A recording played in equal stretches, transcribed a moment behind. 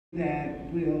that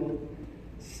will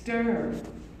stir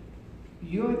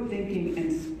your thinking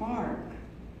and spark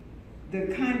the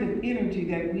kind of energy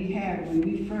that we had when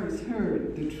we first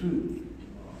heard the truth.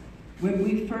 When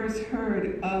we first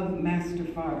heard of Master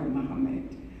Father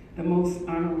Muhammad, the most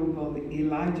honorable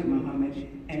Elijah Muhammad,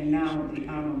 and now the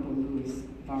Honorable Louis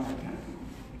Farrakhan.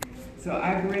 So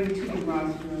I bring to the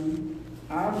rostrum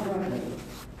our brother,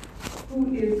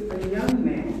 who is a young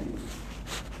man,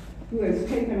 who has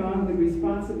taken on the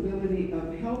responsibility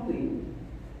of helping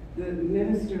the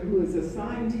minister who is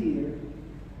assigned here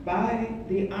by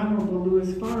the Honorable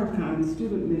Louis Farrakhan,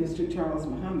 student minister Charles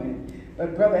Muhammad.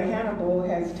 But Brother Hannibal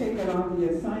has taken on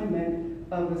the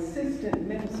assignment of assistant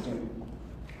minister.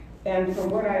 And from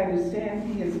what I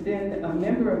understand, he has been a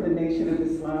member of the Nation of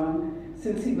Islam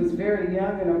since he was very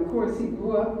young. And of course, he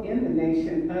grew up in the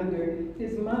nation under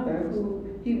his mother, who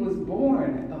he was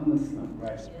born a Muslim.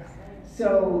 Right.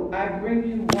 So I bring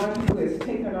you one who has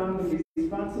taken on the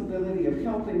responsibility of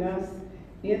helping us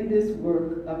in this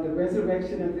work of the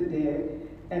resurrection of the dead.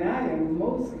 And I am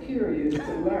most curious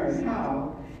to learn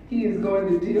how he is going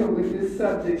to deal with this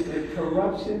subject of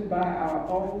corruption by our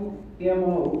own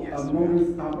MO of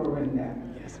modus operandi.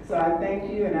 So I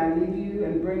thank you, and I leave you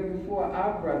and bring before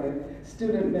our brother,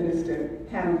 student minister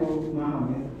Hannibal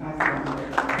Muhammad.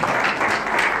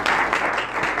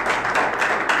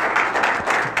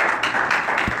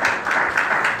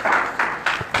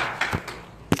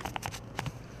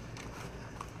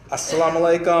 Assalamu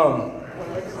alaikum.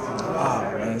 Oh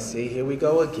man, see, here we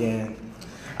go again.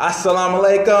 Assalamu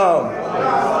alaikum.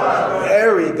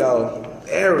 There we go.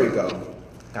 There we go.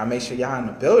 Gotta make sure y'all in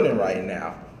the building right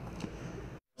now.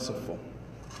 Merciful.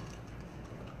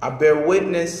 I bear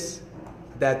witness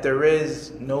that there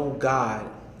is no God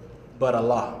but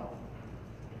Allah,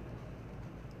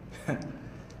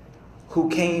 who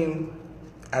came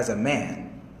as a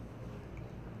man.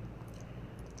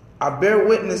 I bear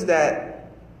witness that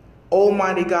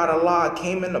Almighty God Allah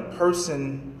came in the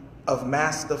person of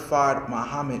Master Fard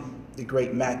Muhammad, the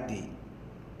great Mahdi.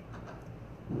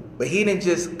 But he didn't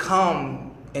just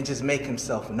come and just make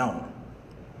himself known.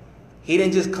 He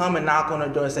didn't just come and knock on the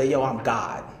door and say, yo, I'm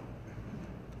God.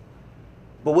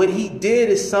 But what he did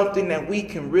is something that we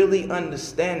can really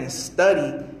understand and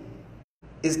study,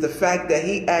 is the fact that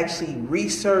he actually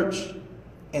researched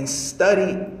and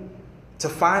studied to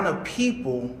find a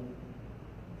people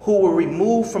who were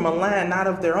removed from a land not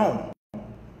of their own.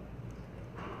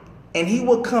 And he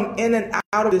would come in and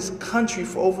out of this country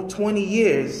for over 20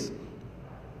 years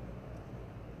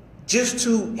just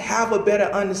to have a better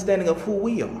understanding of who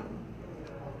we are.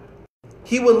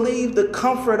 He would leave the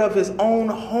comfort of his own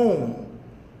home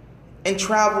and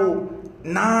travel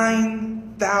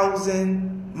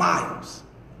 9,000 miles.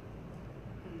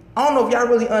 I don't know if y'all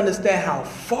really understand how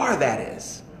far that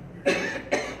is.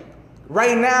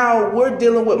 Right now, we're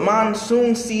dealing with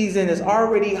monsoon season. It's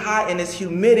already hot and it's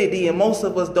humidity, and most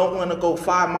of us don't want to go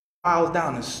 5 miles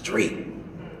down the street.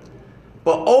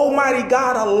 But Almighty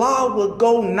God, Allah, will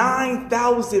go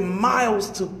 9,000 miles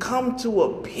to come to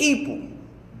a people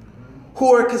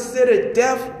who are considered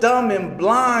deaf, dumb, and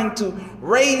blind, to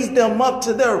raise them up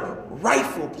to their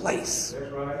rightful place.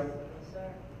 That's right.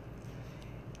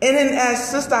 And then, as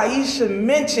Sister Aisha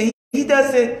mentioned, he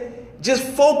doesn't just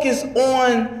focus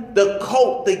on the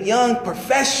cult, the young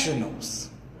professionals.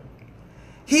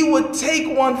 He would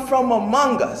take one from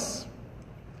among us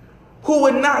who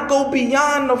would not go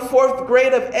beyond the 4th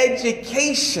grade of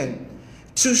education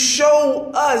to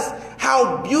show us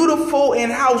how beautiful and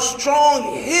how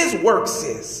strong his works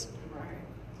is.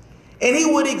 And he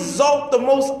would exalt the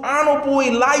most honorable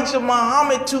Elijah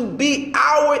Muhammad to be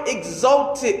our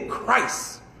exalted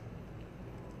Christ.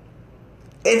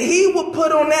 And he would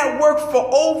put on that work for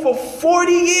over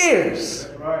 40 years.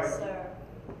 Right.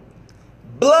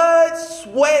 Blood,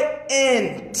 sweat,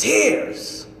 and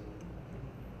tears.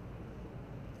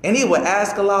 And he would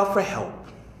ask Allah for help.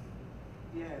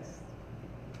 Yes.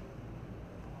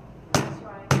 That's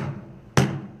right.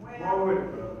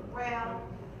 Well.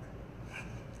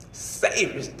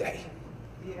 Savior's Day.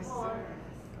 Yes, sir.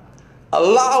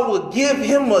 Allah would give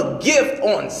him a gift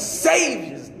on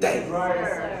Savior's Day.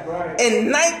 Right.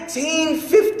 In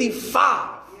 1955.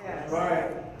 Yes. Right.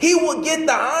 He would get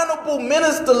the Honorable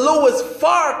Minister Louis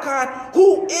Farrakhan,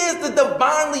 who is the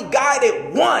divinely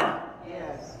guided one,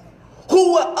 Yes.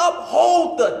 who would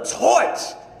uphold the torch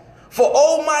for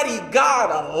Almighty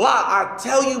God Allah. I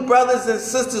tell you, brothers and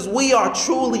sisters, we are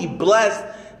truly blessed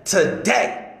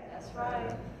today. That's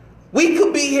right. We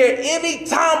could be here any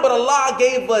time, but Allah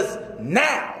gave us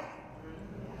now.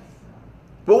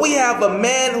 But we have a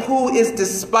man who is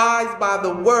despised by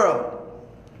the world,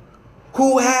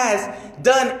 who has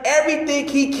done everything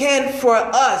he can for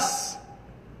us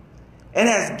and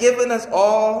has given us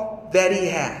all that he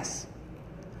has.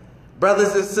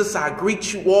 Brothers and sisters, I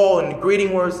greet you all in the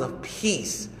greeting words of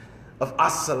peace, of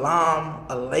Assalamu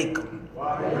alaikum.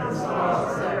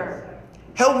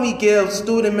 Help me give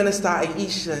student minister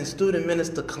Aisha and student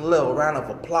minister Khalil a round of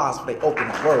applause for their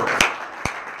opening words.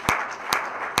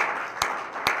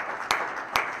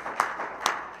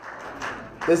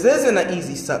 This isn't an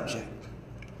easy subject,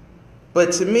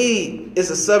 but to me, it's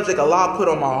a subject Allah put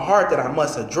on my heart that I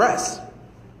must address.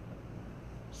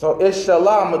 So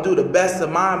inshallah, I'm going to do the best of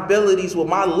my abilities with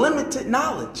my limited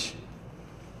knowledge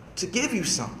to give you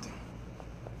something.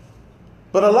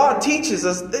 But Allah teaches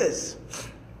us this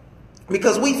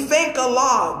because we thank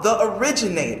Allah, the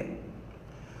originator,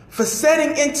 for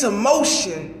setting into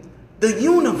motion the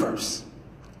universe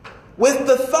with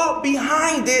the thought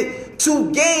behind it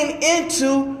to gain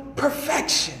into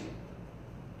perfection.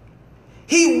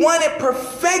 He wanted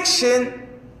perfection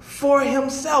for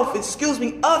himself,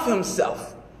 of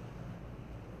himself.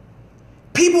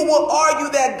 People will argue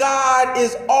that God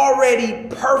is already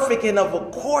perfect, and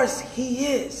of course he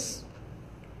is.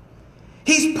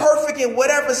 He's perfect in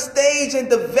whatever stage and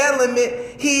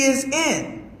development he is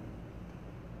in.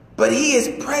 But he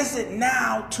is present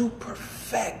now to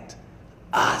perfect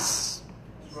us.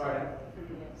 That's right.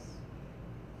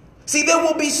 See, there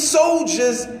will be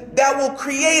soldiers that will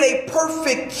create a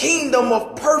perfect kingdom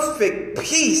of perfect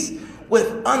peace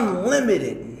with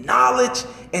unlimited knowledge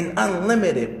and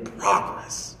unlimited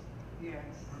progress. Yes.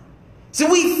 See,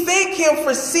 we thank him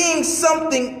for seeing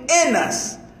something in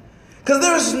us, because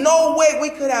there's no way we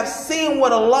could have seen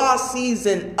what Allah sees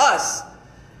in us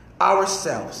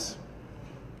ourselves.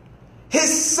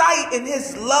 His sight and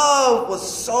his love was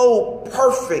so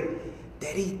perfect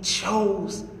that he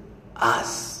chose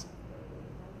us.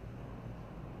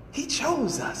 He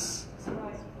chose us.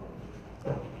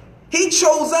 He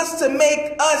chose us to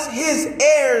make us his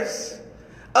heirs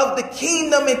of the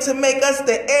kingdom and to make us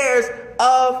the heirs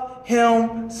of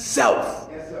himself.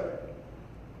 Yes, sir.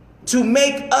 To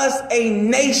make us a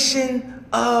nation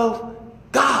of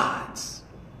gods.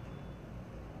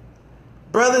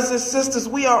 Brothers and sisters,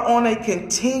 we are on a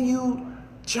continued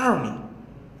journey.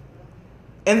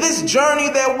 And this journey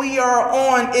that we are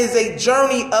on is a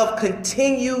journey of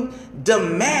continued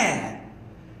demand.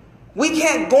 We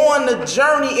can't go on the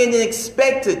journey and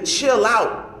expect to chill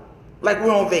out like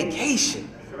we're on vacation.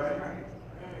 That's right.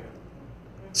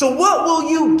 So what will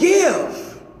you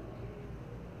give?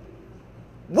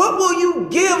 What will you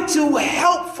give to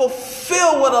help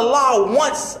fulfill what Allah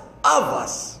wants of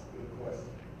us? Good question.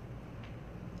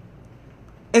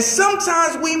 And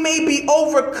sometimes we may be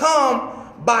overcome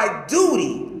by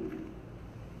duty.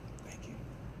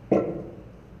 Thank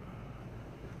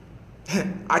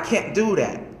you. I can't do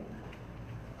that.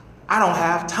 I don't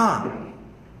have time.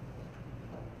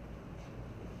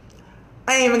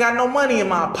 I ain't even got no money in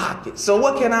my pocket. So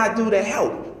what can I do to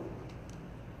help?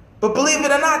 But believe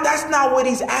it or not, that's not what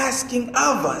he's asking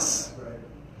of us. Right.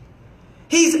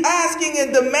 He's asking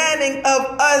and demanding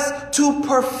of us to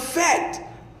perfect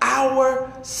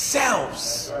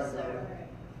ourselves. That's right.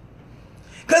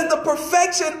 Because the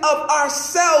perfection of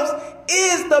ourselves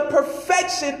is the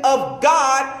perfection of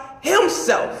God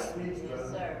himself. Yes,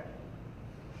 sir.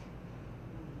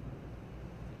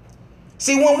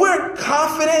 See, when we're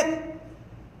confident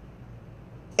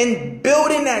in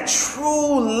building that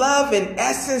true love and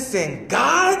essence in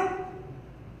God,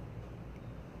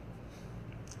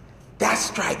 that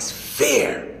strikes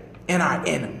fear in our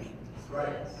enemy. That's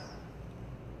right.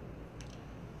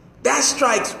 That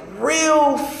strikes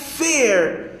real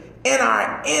fear in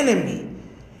our enemy.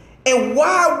 And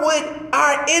why would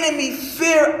our enemy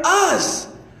fear us?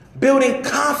 Building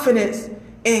confidence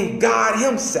in God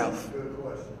himself. Good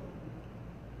question.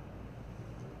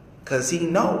 Because he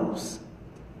knows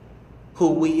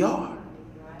who we are.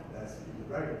 That's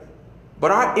right.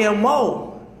 But our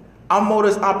MO, our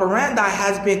modus operandi,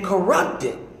 has been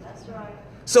corrupted. That's right.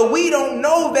 So we don't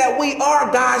know that we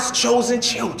are God's chosen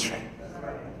children. That's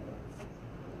right.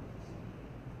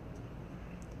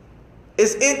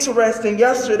 It's interesting,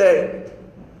 yesterday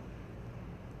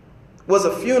was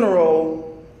a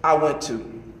funeral I went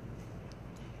to.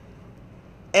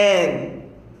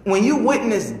 And when you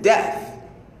witness death,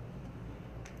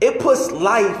 it puts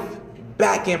life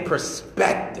back in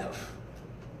perspective.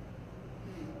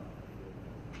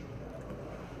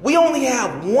 We only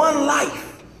have one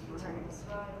life.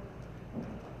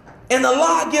 And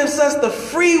Allah gives us the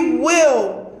free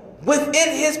will within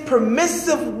his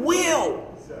permissive will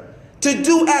to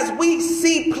do as we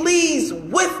see pleased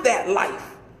with that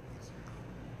life.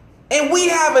 And we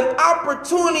have an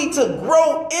opportunity to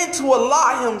grow into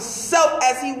Allah himself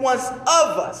as he wants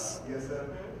of us. Yes, sir.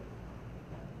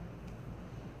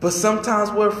 But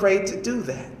sometimes we're afraid to do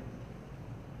that.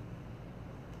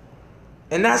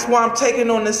 And that's why I'm taking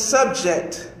on this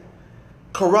subject,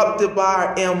 corrupted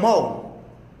by our MO,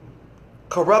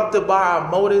 corrupted by our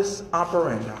modus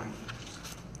operandi.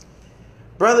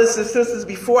 Brothers and sisters,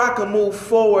 before I can move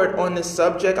forward on this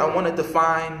subject, I want to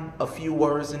define a few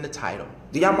words in the title.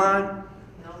 Do y'all mind?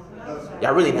 No, sir.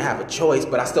 Y'all really didn't have a choice,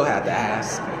 but I still had to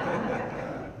ask.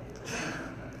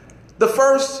 The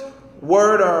first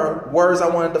word or words I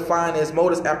want to define is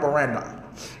modus operandi.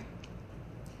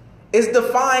 It's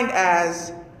defined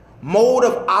as mode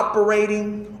of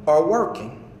operating or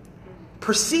working,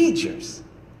 procedures,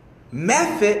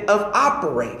 method of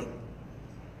operating,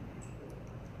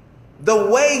 the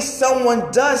way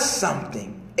someone does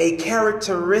something, a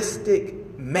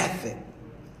characteristic method.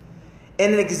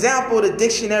 And an example the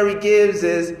dictionary gives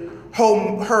is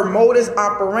her modus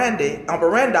operandi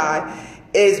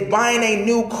is buying a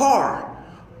new car.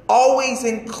 Always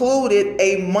included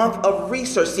a month of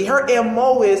research. See, her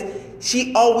MO is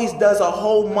she always does a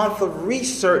whole month of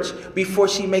research before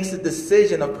she makes the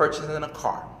decision of purchasing a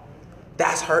car.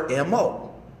 That's her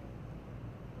MO.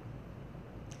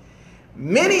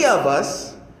 Many of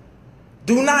us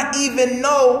do not even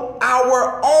know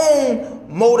our own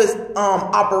modus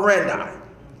operandi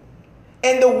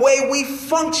and the way we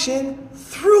function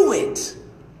through it.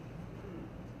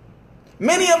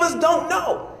 Many of us don't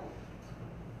know.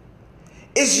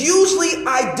 It's usually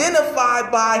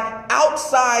identified by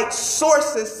outside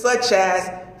sources such as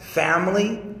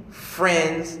family,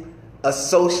 friends,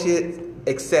 associates,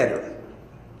 etc.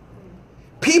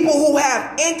 People who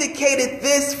have indicated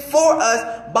this for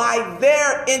us by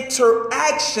their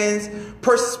interactions,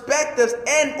 perspectives,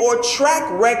 and or track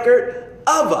record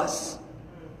of us.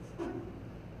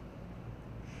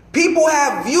 People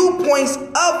have viewpoints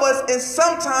of us, and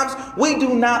sometimes we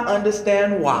do not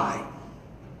understand why.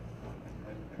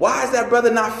 Why is that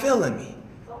brother not feeling me?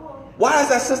 Why does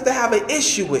that sister have an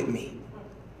issue with me?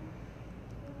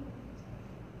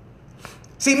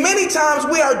 See, many times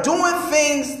we are doing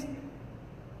things,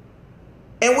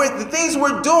 and with the things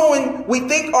we're doing, we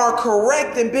think are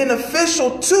correct and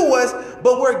beneficial to us,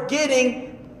 but we're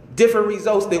getting different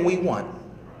results than we want.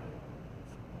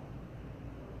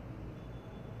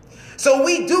 So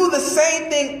we do the same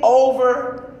thing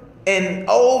over and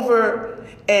over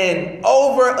and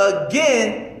over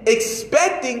again,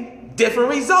 expecting different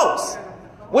results.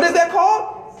 What is that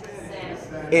called?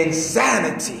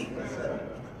 Insanity.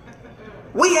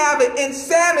 We have an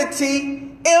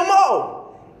insanity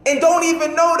MO and don't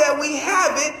even know that we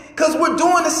have it because we're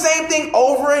doing the same thing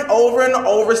over and over and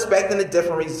over, expecting a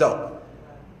different result.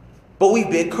 But we've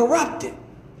been corrupted.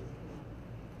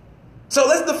 So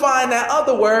let's define that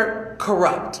other word,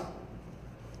 corrupt.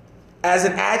 As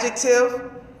an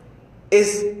adjective,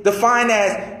 is defined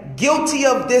as guilty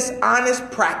of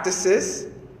dishonest practices,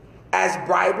 as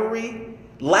bribery,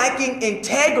 lacking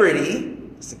integrity,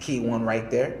 it's a key one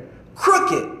right there,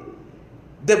 crooked,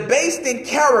 debased in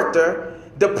character,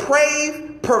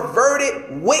 depraved,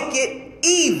 perverted, wicked,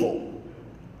 evil,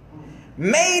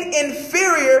 made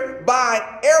inferior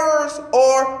by errors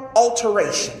or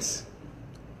alterations,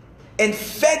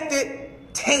 infected,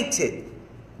 tainted,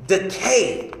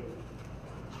 decayed.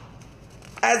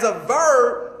 As a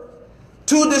verb,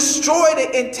 to destroy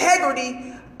the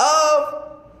integrity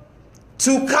of,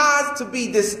 to cause to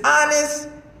be dishonest,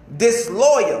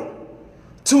 disloyal,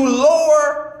 to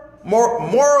lower,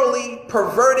 morally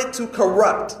perverted, to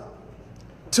corrupt,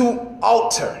 to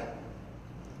alter,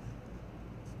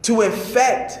 to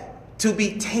infect, to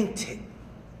be tainted.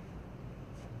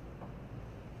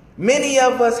 Many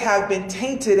of us have been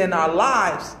tainted in our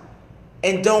lives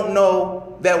and don't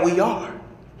know that we are.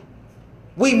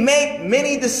 We make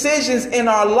many decisions in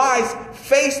our lives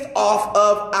based off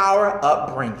of our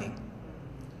upbringing,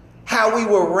 how we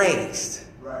were raised.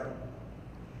 Right.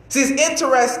 See, it's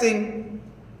interesting.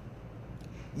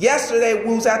 Yesterday,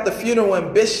 we was at the funeral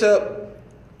and Bishop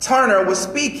Turner was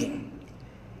speaking.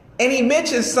 And he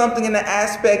mentioned something in the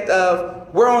aspect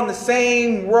of we're on the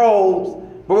same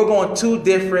road, but we're going two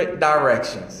different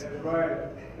directions. That's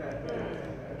right.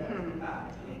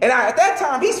 And at that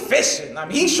time, he's fishing. I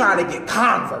mean, he's trying to get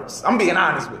converts. I'm being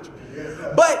honest with you. Yes,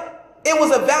 sir. But it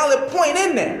was a valid point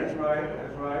in there. That's right.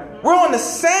 That's right. We're on the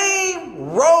same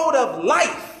road of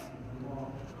life,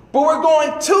 but we're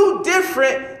going two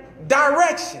different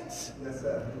directions. Yes,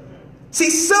 sir.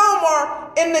 See, some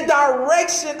are in the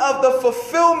direction of the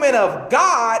fulfillment of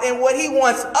God and what he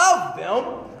wants of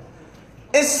them.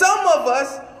 And some of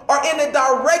us are in the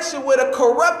direction with a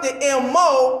corrupted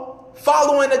MO,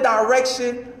 following the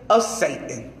direction of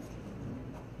Satan.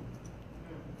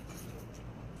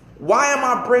 Why am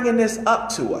I bringing this up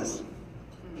to us?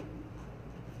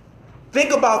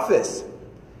 Think about this.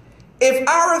 If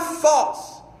our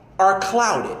thoughts are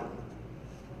clouded,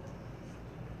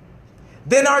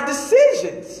 then our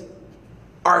decisions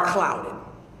are clouded,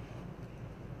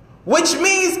 which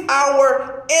means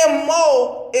our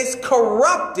MO is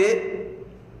corrupted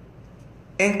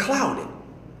and clouded.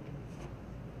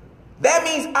 That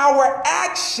means our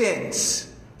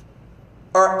actions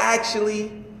are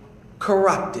actually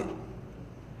corrupted.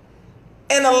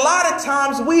 And a lot of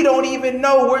times we don't even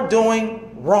know we're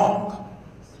doing wrong.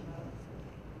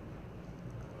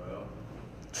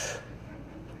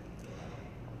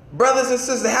 Brothers and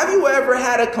sisters, have you ever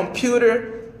had a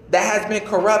computer that has been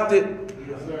corrupted?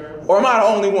 Or am I the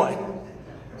only one?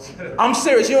 I'm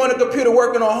serious. You on a computer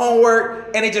working on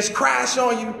homework and it just crashed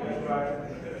on you?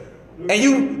 And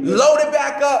you load it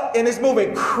back up and it's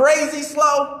moving crazy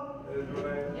slow?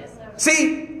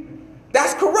 See,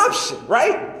 that's corruption,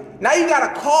 right? Now you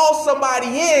got to call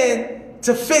somebody in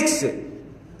to fix it.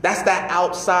 That's that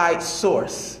outside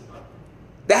source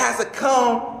that has to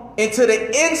come into the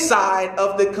inside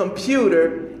of the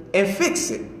computer and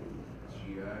fix it.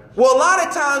 Well, a lot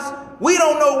of times we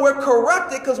don't know we're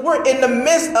corrupted because we're in the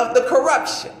midst of the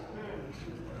corruption.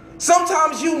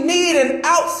 Sometimes you need an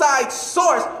outside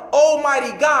source,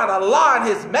 Almighty God, Allah and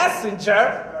His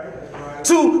messenger,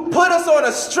 to put us on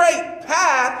a straight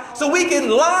path so we can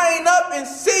line up and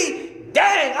see,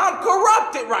 dang, I'm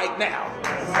corrupted right now.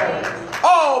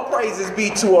 All praises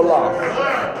be to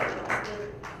Allah.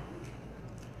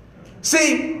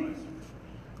 See,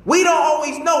 we don't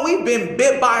always know we've been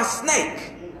bit by a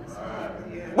snake.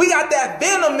 We got that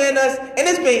venom in us and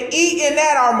it's been eating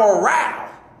at our morale.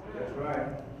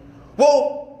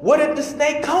 Well, where did the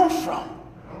snake come from?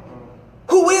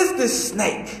 Who is this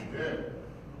snake?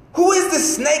 Who is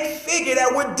this snake figure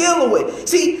that we're dealing with?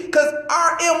 See, because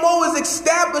our MO is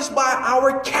established by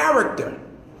our character,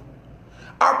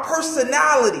 our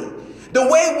personality, the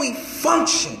way we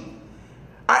function.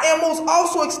 Our MO is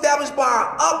also established by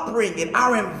our upbringing,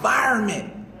 our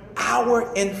environment,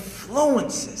 our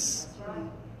influences.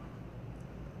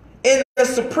 In the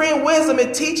supreme wisdom,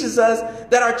 it teaches us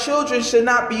that our children should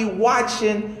not be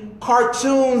watching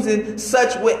cartoons and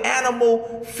such with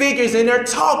animal figures and they're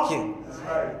talking.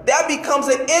 That becomes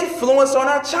an influence on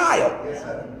our child.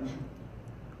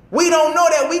 We don't know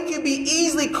that we could be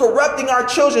easily corrupting our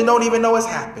children, don't even know it's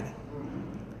happening.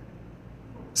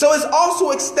 So it's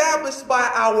also established by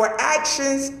our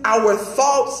actions, our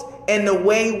thoughts, and the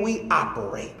way we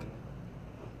operate.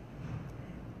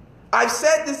 I've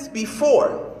said this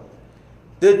before.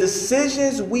 The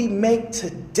decisions we make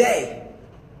today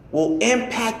will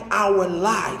impact our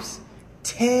lives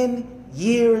 10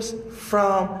 years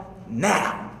from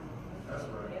now.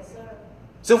 Yes, sir.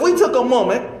 So if we took a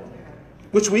moment,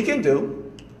 which we can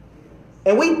do,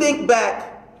 and we think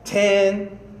back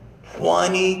 10,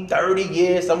 20, 30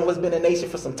 years, some of us been in the nation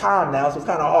for some time now, so it's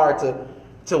kind of hard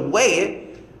to weigh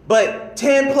it, but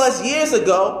 10 plus years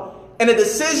ago, and the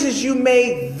decisions you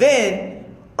made then,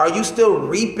 are you still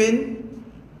reaping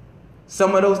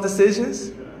some of those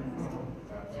decisions?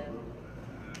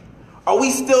 Are we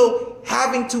still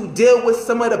having to deal with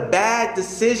some of the bad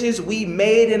decisions we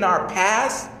made in our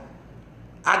past?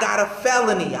 I got a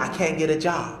felony, I can't get a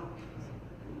job.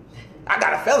 I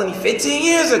got a felony 15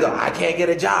 years ago, I can't get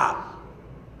a job.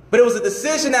 But it was a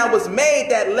decision that was made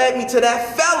that led me to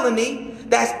that felony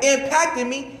that's impacting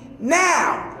me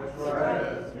now.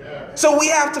 So we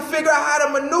have to figure out how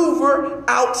to maneuver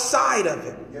outside of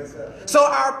it. So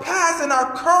our past and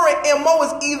our current MO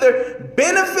is either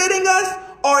benefiting us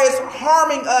or is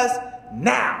harming us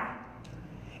now.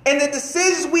 And the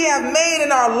decisions we have made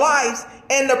in our lives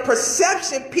and the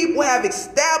perception people have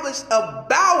established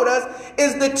about us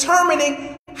is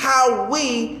determining how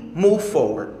we move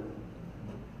forward.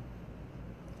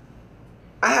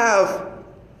 I have,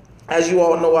 as you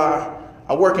all know,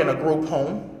 I work in a group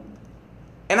home.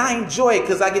 And I enjoy it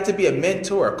because I get to be a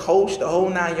mentor, a coach, the whole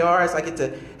 9 yards. I get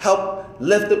to help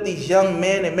lift up these young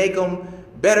men and make them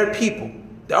better people.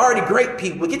 They're already great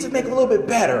people. We get to make them a little bit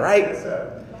better, right?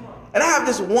 And I have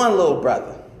this one little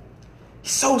brother.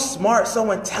 He's so smart,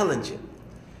 so intelligent.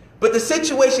 But the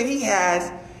situation he has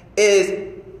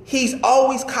is he's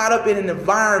always caught up in an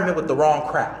environment with the wrong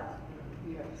crowd.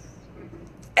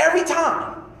 Every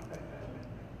time.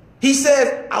 He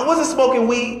says, I wasn't smoking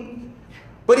weed.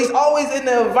 But he's always in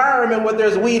the environment where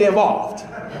there's weed involved.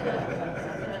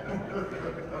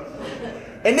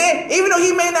 And then, even though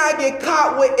he may not get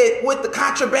caught with the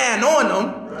contraband on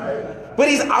him, But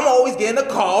I'm always getting a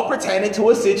call pertaining to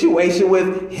a situation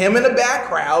with him in the back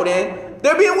crowd and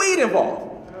there being weed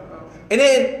involved. And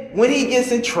then when he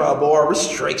gets in trouble or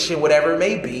restriction, whatever it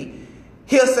may be,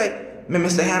 he'll say, man,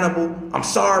 Mr. Hannibal, I'm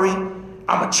sorry,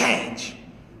 I'm a change.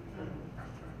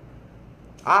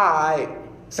 All right,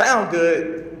 sound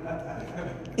good.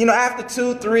 You know, after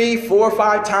 2, 3, 4,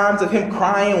 5 times of him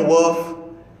crying wolf,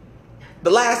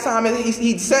 the last time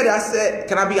he said it, I said,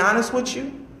 can I be honest with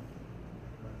you?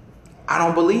 I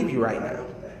don't believe you right now.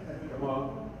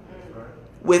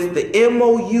 With the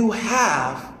MO you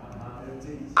have,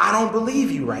 I don't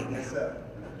believe you right now.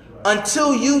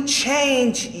 Until you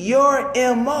change your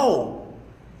MO,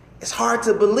 it's hard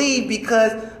to believe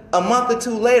because a month or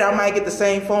 2 later, I might get the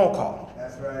same phone call.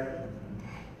 That's right.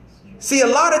 See, a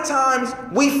lot of times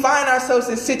we find ourselves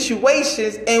in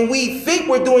situations and we think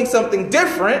we're doing something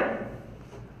different,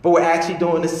 but we're actually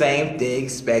doing the same thing,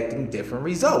 expecting different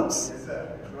results. Yes,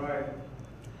 sir. That's right.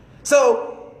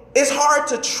 So it's hard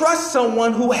to trust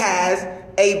someone who has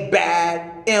a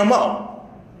bad MO.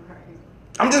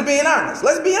 I'm just being honest.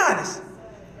 Let's be honest.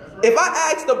 If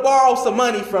I ask to borrow some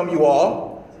money from you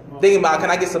all, thinking about, can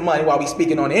I get some money while we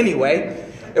speaking on it anyway?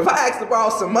 If I ask to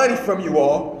borrow some money from you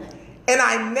all, and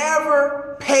I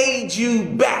never paid you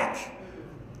back,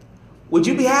 would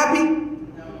you be happy?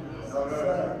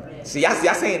 No. See, y'all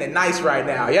saying it nice right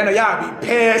now. Y'all know y'all be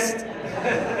pissed.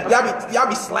 Y'all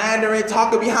be slandering,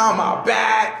 talking behind my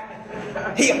back.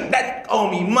 That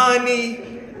owe me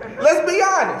money. Let's be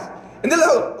honest. And then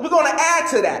look, we're going to add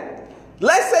to that.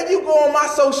 Let's say you go on my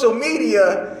social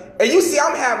media and you see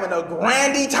I'm having a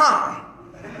grandy time.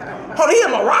 Hold on, he in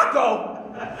Morocco.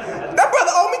 That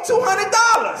brother owe me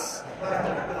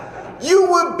 $200. You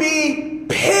would be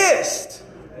pissed.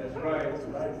 That's right.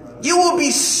 You will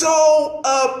be so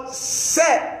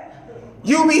upset.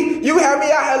 You have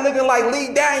me out here looking like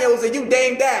Lee Daniels and you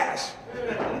Dame Dash.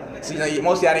 See,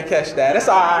 most of y'all didn't catch that. That's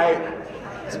all right.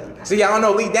 See, y'all don't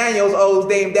know Lee Daniels owes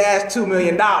Dame Dash $2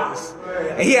 million.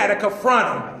 And he had to confront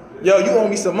him. Yo, you owe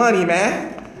me some money,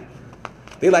 man.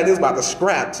 They like this about to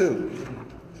scrap too.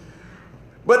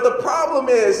 But the problem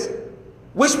is,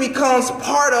 which becomes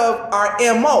part of our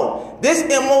MO. This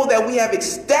MO that we have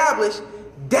established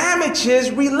damages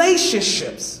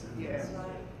relationships.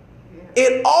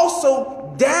 It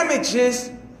also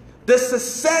damages the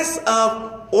success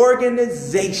of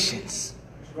organizations.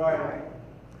 That's right.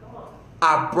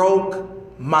 I broke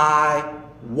my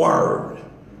word.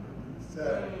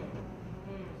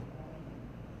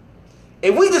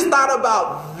 If we just thought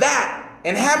about that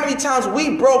and how many times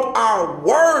we broke our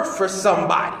word for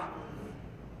somebody,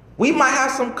 we might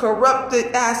have some corrupted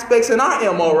aspects in our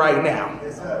MO right now.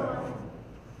 Yes, sir.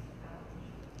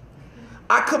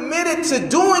 I committed to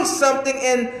doing something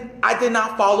and I did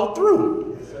not follow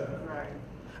through. Yes, sir.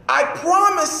 I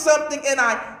promised something and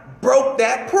I broke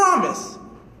that promise.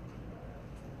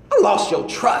 I lost your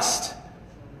trust.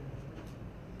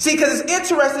 See, because it's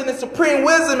interesting in Supreme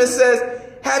Wisdom, it says,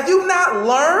 have you not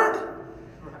learned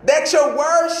that your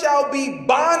word shall be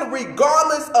bond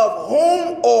regardless of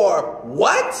whom or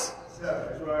what?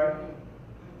 That's right.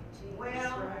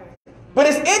 Well, But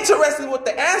it's interesting what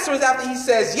the answer is after he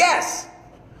says yes.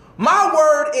 My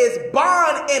word is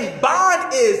bond and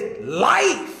bond is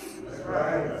life. That's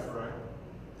right. That's right.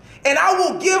 And I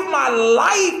will give my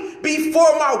life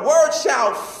before my word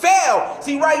shall fail.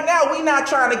 See, right now, we're not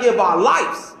trying to give our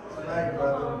lives. That's right,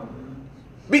 brother.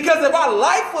 Because if our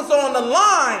life was on the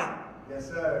line, Yes,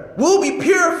 sir. we'll be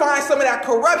purifying some of that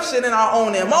corruption in our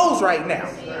own MOs right now.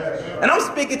 And I'm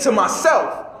speaking to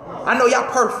myself. I know y'all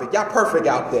perfect. Y'all perfect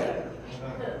out there.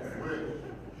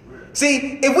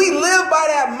 See, if we live by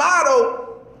that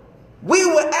motto, we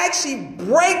will actually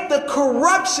break the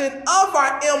corruption of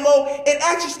our MO and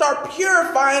actually start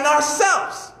purifying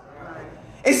ourselves.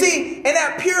 And see, and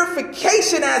that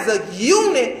purification as a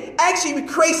unit actually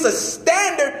creates a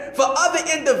standard for other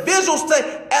individuals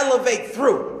to elevate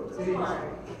through.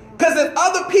 Because if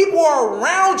other people are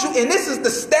around you and this is the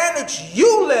standards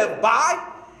you live by,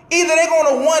 either they're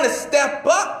going to want to step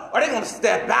up or they're going to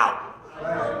step out.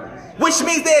 Which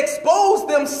means they expose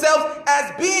themselves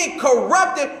as being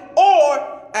corrupted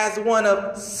or as one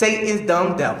of Satan's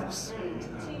dumb devils.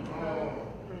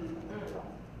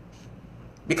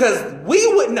 Because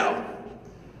we would know,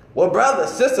 well, brother,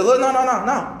 sister, look, no.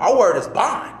 Our word is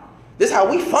bond. This is how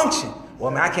we function.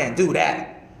 Well, man, I can't do that.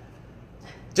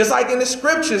 Just like in the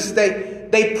scriptures,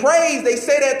 they praise, they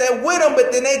say that they're with him,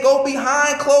 but then they go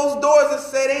behind closed doors and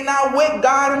say they're not with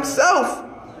God himself.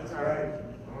 That's right.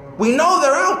 We know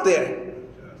they're out there.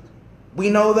 We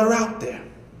know they're out there.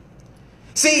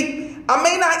 See, I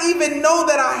may not even know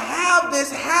that I have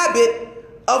this habit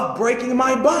of breaking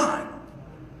my bond.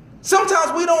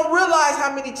 Sometimes we don't realize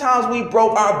how many times we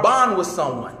broke our bond with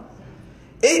someone.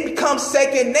 It becomes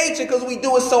second nature because we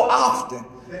do it so often.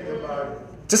 Think about it.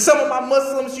 To some of my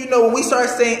Muslims, you know, when we start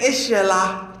saying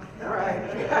Inshallah,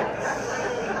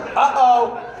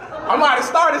 I might have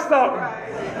started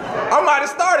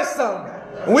something.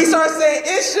 When we start saying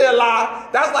Inshallah,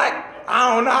 that's like,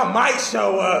 I don't know, I might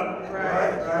show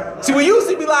up. See, we used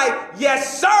to be like,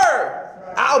 yes,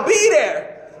 sir, I'll be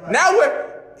there. Now we're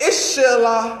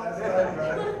Inshallah,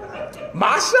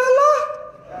 Mashallah,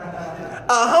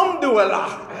 Alhamdulillah.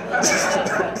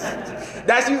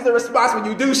 That's usually the response when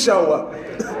you do show up.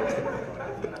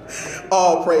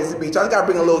 All praise be. I just got to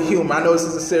bring a little humor. I know this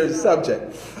is a serious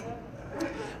subject.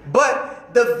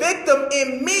 But the victim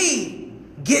in me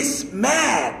gets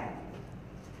mad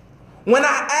when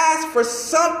I ask for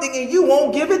something and you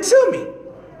won't give it to me.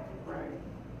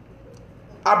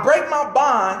 I break my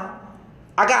bond.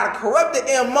 I got a corrupted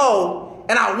MO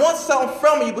and I want something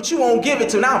from you, but you won't give it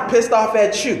to me. Now I'm pissed off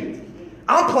at you.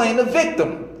 I'm playing the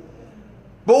victim.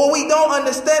 But what we don't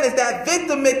understand is that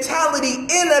victim mentality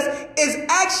in us is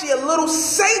actually a little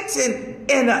Satan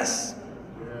in us.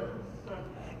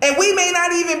 And we may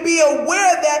not even be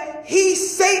aware that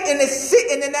Satan is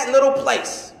sitting in that little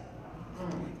place,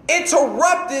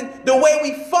 interrupting the way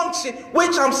we function,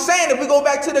 which I'm saying, if we go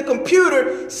back to the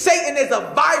computer, Satan is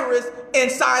a virus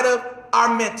inside of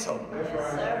our mental.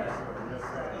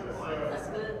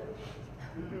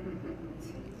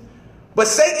 But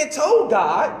Satan told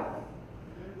God,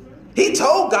 he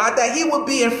told God that he would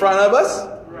be in front of us.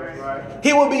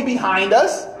 He would be behind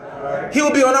us. He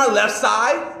would be on our left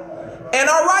side and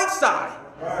our right side.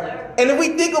 And if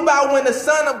we think about when the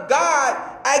Son of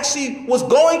God actually was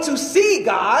going to see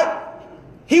God,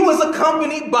 he was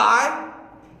accompanied by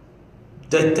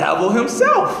the devil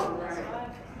himself.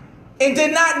 And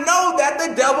did not know that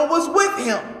the devil was with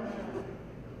him.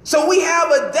 So we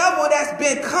have a devil that's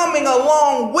been coming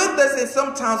along with us, and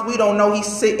sometimes we don't know he's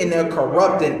sitting there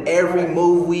corrupting every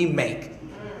move we make.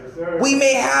 We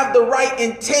may have the right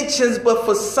intentions, but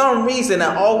for some reason it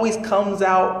always comes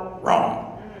out wrong.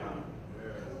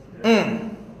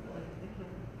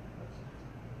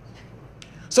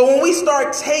 So when we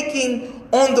start taking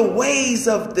on the ways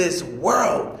of this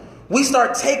world, we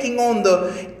start taking on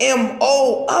the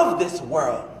MO of this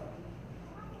world.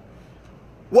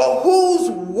 Well, whose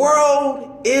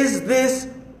world is this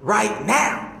right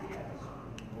now?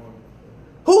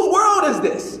 Whose world is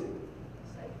this?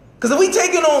 Because if we're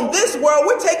taking on this world,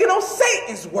 we're taking on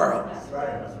Satan's world. That's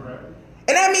right.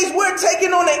 And that means we're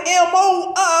taking on the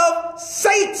MO of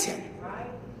Satan.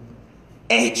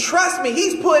 And trust me,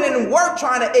 he's putting in work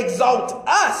trying to exalt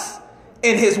us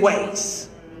in his ways.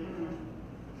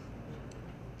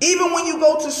 Even when you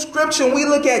go to scripture and we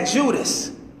look at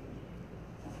Judas.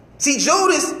 See,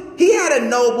 Judas, he had a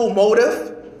noble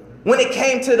motive when it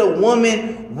came to the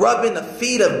woman rubbing the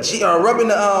feet of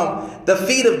the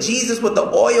feet of Jesus with the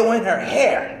oil in her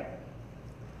hair.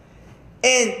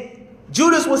 And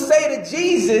Judas would say to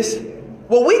Jesus,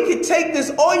 well, we could take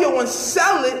this oil and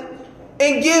sell it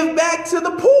and give back to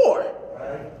the poor.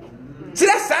 See,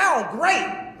 that sounds great.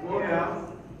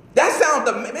 That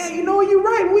sounds, man, you know what, you're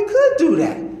right. We could do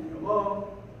that.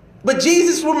 But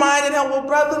Jesus reminded him, well,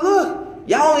 brother, look,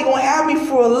 y'all only going to have me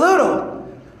for a little,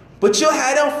 but you'll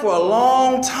have them for a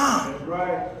long time.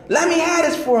 Let me have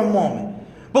this for a moment.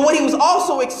 But what he was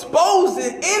also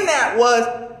exposing in that was,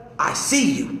 I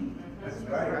see you.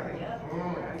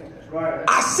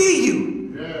 I see you.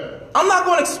 I'm not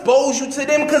going to expose you to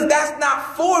them because that's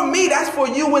not for me. That's for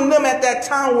you and them at that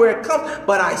time where it comes.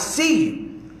 But I see you.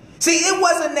 See, it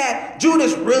wasn't that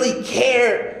Judas really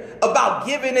cared about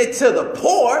giving it to the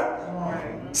poor.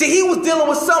 See, he was dealing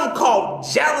with something called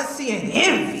jealousy and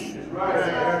envy.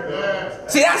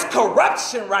 See, that's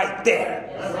corruption right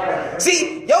there.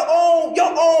 See, your own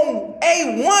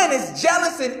A1 is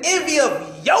jealous and envy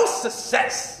of your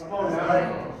success.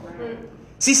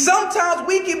 See, sometimes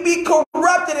we can be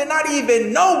corrupted and not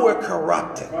even know we're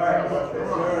corrupted.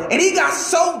 And he got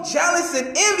so jealous and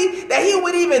envy that he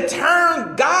would even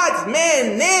turn God's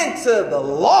man into the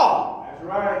law.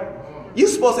 You're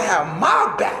supposed to have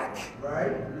my back.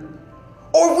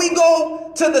 Or we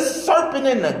go to the serpent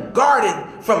in the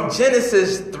garden from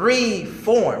Genesis 3,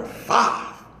 4, and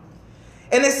 5.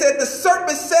 And it said, the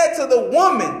serpent said to the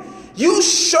woman, you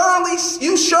surely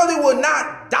will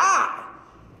not die.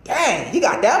 Dang, he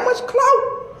got that much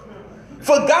clout.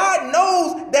 For God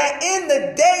knows that in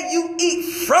the day you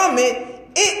eat from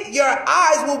it, your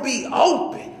eyes will be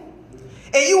open.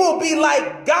 And you will be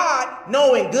like God,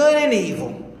 knowing good and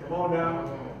evil. Come on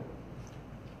now.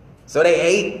 So they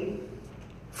ate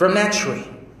from that tree,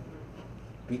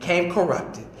 became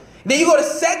corrupted. Then you go to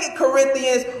 2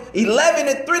 Corinthians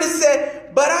 11:3 that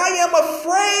said, but I am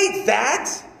afraid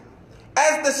that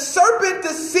as the serpent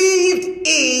deceived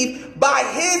Eve by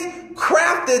his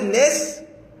craftiness,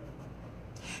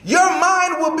 your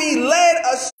mind will be led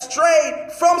astray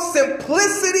from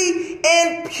simplicity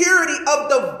and purity of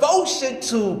devotion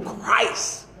to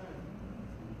Christ.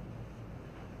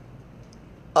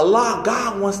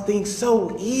 God wants things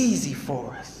so easy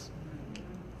for us.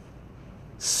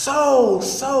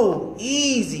 So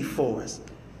easy for us.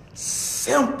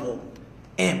 Simple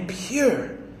and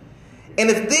pure. And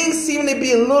if things seem to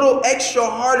be a little extra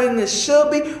harder than it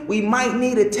should be, we might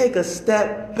need to take a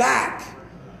step back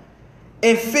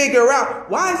and figure out,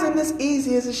 why isn't this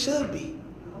easy as it should be?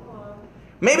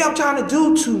 Maybe I'm trying to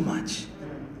do too much.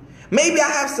 Maybe I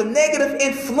have some negative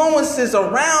influences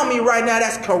around me right now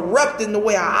that's corrupting the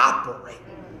way I operate.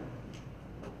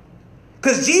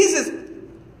 Because Jesus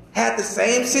had the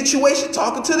same situation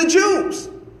talking to the Jews.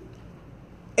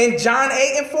 In John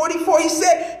 8:44, he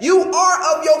said, you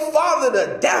are of your father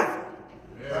the devil.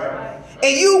 Yeah.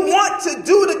 And you want to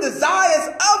do the desires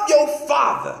of your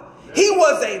father. He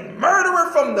was a murderer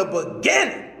from the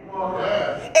beginning.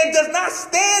 And does not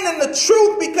stand in the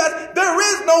truth because there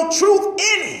is no truth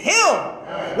in him.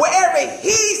 Wherever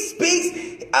he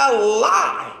speaks a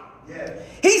lie.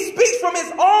 He speaks from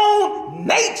his own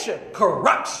nature,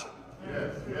 corruption.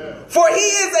 For he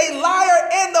is a liar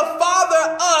and the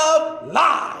father of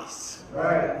lies.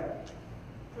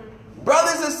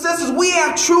 Brothers and sisters, we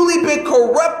have truly been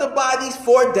corrupted by these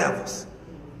four devils.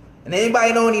 And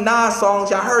anybody know any Nas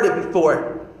songs? Y'all heard it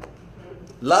before.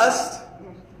 Lust,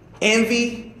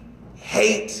 envy,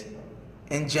 hate,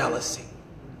 and jealousy.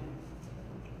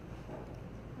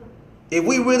 If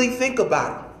we really think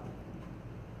about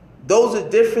it, those are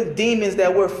different demons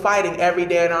that we're fighting every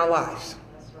day in our lives.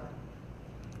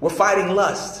 We're fighting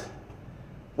lust.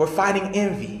 We're fighting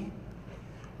envy.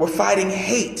 We're fighting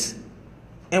hate.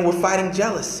 And we're fighting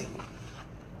jealousy.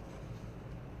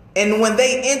 And when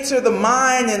they enter the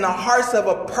mind and the hearts of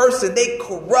a person, they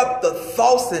corrupt the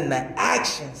thoughts and the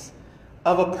actions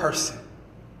of a person.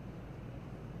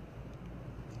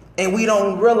 And we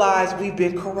don't realize we've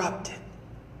been corrupted.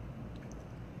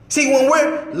 See, when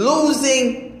we're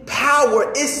losing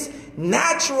power, it's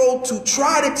natural to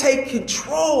try to take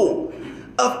control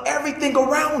of everything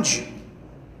around you.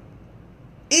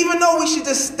 Even though we should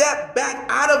just step back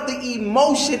out of the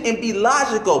emotion and be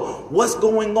logical. What's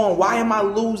going on? Why am I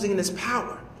losing this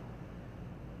power?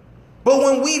 But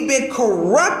when we've been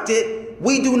corrupted,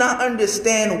 we do not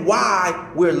understand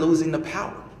why we're losing the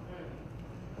power.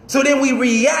 So then we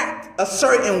react a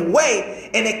certain way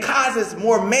and it causes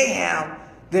more mayhem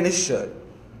than it should.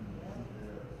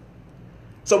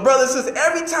 So brothers and sisters,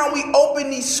 every time we open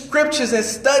these scriptures and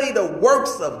study the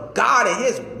works of God and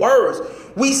his words,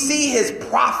 we see his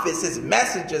prophets, his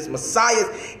messengers,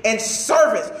 messiahs, and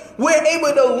servants. We're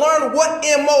able to learn what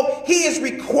MO he is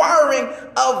requiring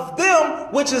of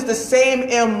them, which is the same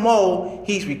MO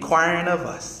he's requiring of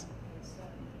us.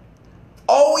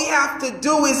 All we have to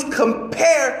do is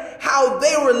compare how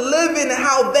they were living and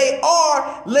how they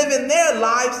are living their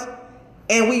lives,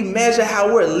 and we measure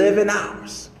how we're living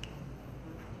ours.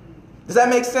 Does that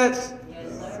make sense?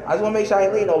 Yes, sir. I just want to make sure I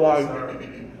ain't leaving no longer.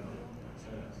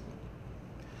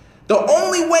 The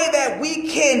only way that we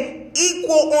can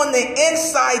equal on the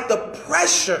inside the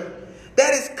pressure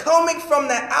that is coming from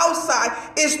the outside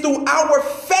is through our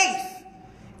faith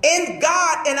in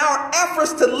God and our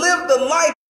efforts to live the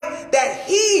life that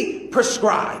he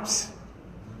prescribes.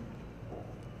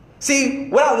 See,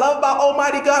 what I love about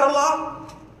Almighty God Allah,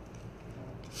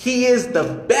 he is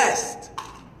the best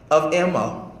of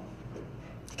MO.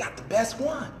 He got the best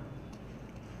one.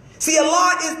 See,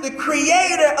 Allah is the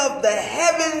creator of the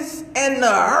heavens and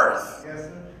the earth. Yes,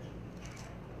 sir.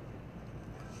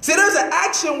 See, there's an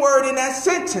action word in that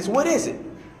sentence. What is it?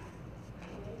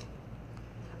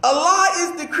 Allah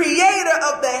is the creator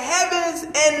of the heavens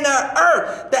and the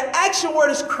earth. The action word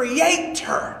is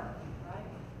creator.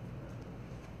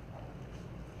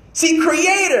 See,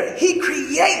 creator, he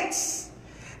creates.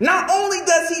 Not only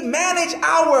does he manage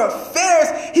our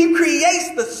affairs, he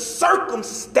creates the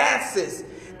circumstances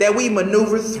that we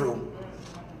maneuver through.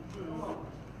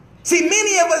 See,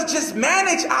 many of us just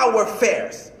manage our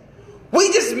affairs.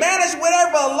 We just manage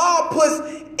whatever Allah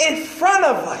puts in front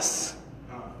of us.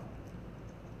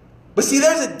 But see,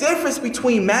 there's a difference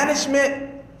between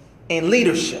management and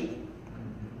leadership.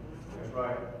 That's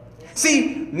right.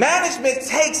 See, management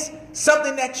takes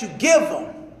something that you give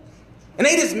them, and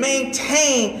they just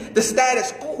maintain the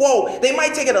status quo. They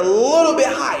might take it a little bit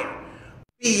higher,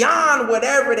 beyond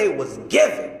whatever they was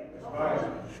given.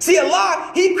 See,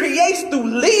 Allah, he creates through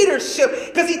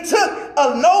leadership because he took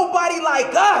a nobody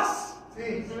like us.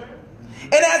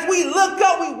 And as we look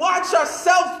up, we watch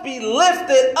ourselves be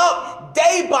lifted up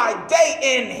day by day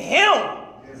in him.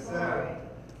 Yes, sir.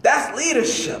 That's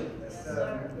leadership. Yes,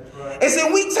 sir. That's right. And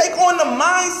so we take on the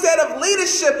mindset of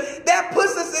leadership that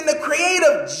puts us in the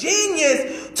creative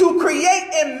genius to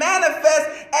create and manifest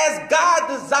as God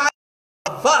desires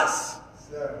of us. Yes,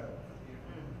 sir.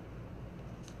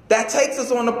 That takes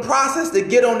us on the process to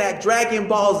get on that Dragon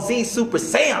Ball Z Super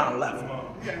Saiyan level.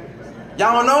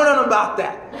 Y'all don't know nothing about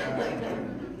that.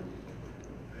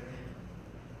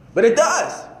 But it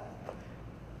does.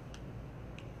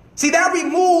 See, that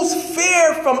removes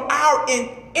fear from our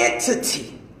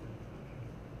entity.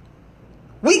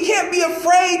 We can't be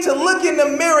afraid to look in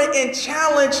the mirror and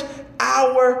challenge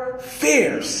our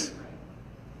fears.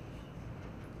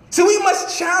 So we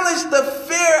must challenge the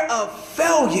fear of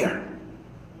failure.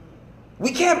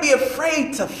 We can't be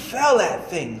afraid to fail at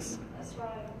things. That's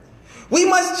right. We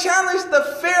must challenge the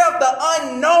fear of the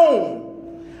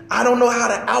unknown. I don't know how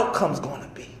the outcome's going to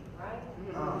be.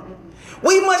 Right.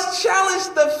 We must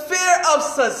challenge the fear of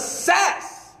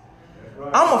success.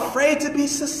 I'm afraid to be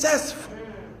successful.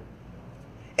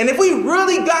 And if we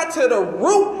really got to the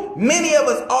root, many of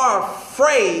us are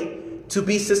afraid to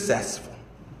be successful.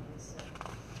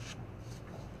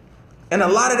 And a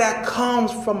lot of that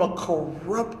comes from a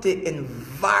corrupted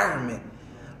environment,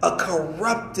 a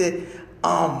corrupted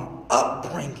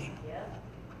upbringing.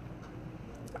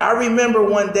 I remember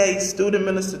one day, student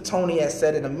minister Tony had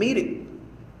said in a meeting,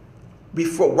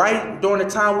 right during the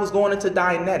time we was going into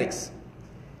Dianetics,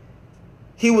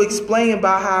 he would explain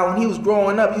about how when he was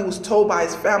growing up, he was told by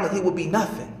his family he would be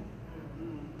nothing.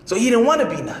 So he didn't want to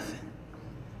be nothing.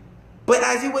 But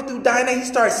as he went through Dianetics, he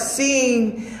started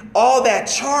seeing all that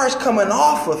charge coming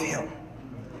off of him.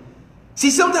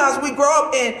 See, sometimes we grow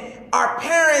up and our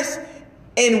parents,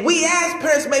 and we as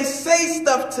parents may say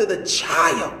stuff to the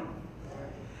child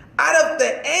out of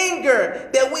the anger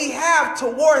that we have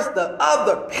towards the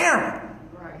other parent.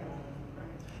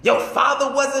 Your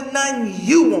father wasn't nothing,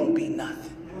 you won't be nothing.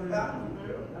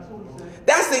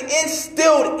 That's the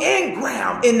instilled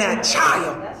engram in that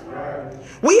child.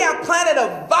 We have planted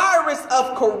a virus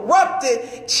of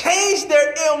corrupted, changed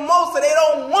their MO so they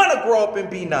don't want to grow up and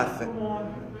be nothing.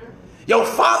 Your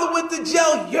father went to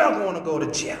jail, you're going to go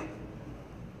to jail.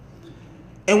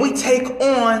 And we take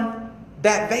on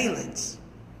that valence.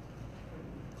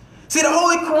 See, the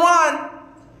Holy Quran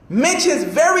mentions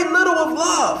very little of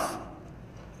love,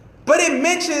 but it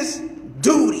mentions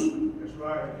duty. That's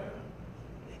right.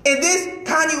 In this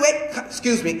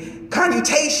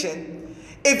connotation,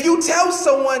 if you tell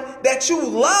someone that you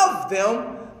love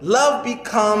them, love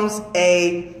becomes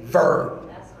a verb.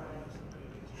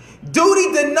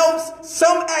 Duty denotes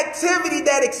some activity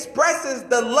that expresses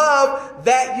the love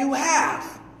that you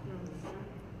have.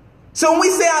 So when we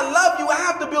say I love you, I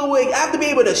have to be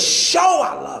able to show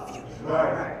I love you.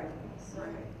 Right.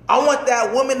 I want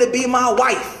that woman to be my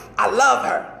wife. I love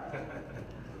her.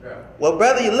 Well,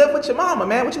 brother, you live with your mama,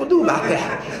 man. What you gonna do about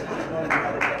that?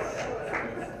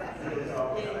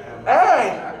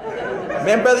 Hey,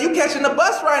 man, brother, you catching the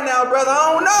bus right now, brother.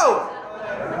 I don't know.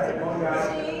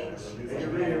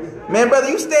 Man, brother,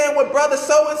 you staying with brother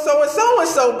so-and-so and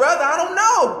so-and-so, brother. I don't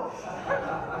know.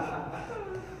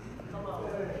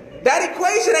 That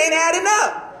equation ain't adding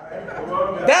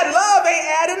up. That love ain't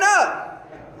adding up.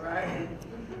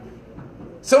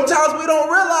 Sometimes we don't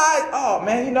realize, oh,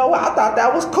 man, you know what? I thought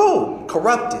that was cool.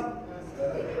 Corrupted.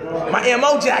 My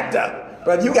MO jacked up.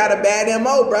 Brother, you got a bad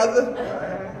MO, brother.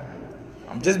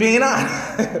 I'm just being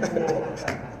honest.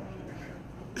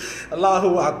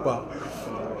 Allahu Akbar.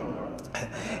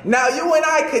 Now, you and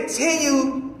I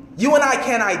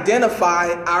can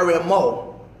identify our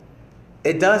MO.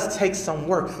 It does take some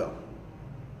work, though.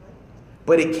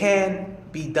 But it can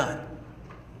be done.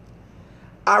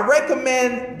 I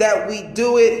recommend that we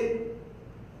do it.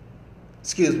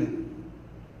 Excuse me.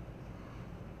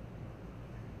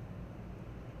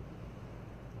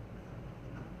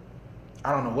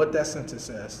 I don't know what that sentence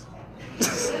says.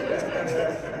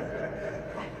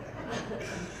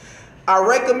 I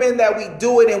recommend that we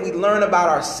do it and we learn about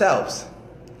ourselves.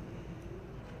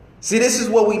 See, this is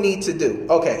what we need to do.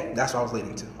 Okay, that's what I was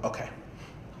leading to. Okay.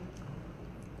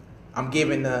 I'm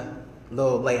giving the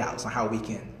little layouts on how we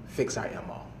can fix our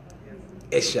MO.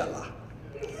 Inshallah.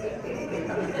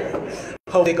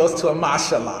 Hope it goes to a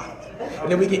mashallah.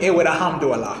 And then we can end with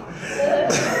alhamdulillah.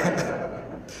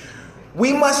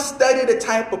 We must study the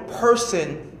type of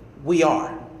person we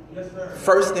are.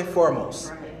 First and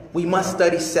foremost. We must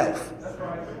study self.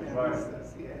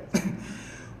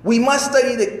 We must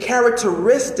study the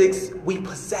characteristics we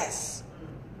possess.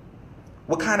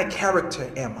 What kind of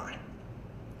character am I?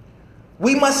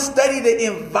 We must study the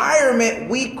environment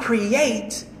we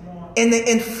create and the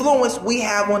influence we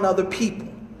have on other people.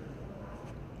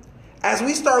 As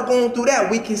we start going through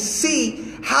that, we can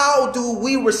see how do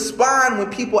we respond when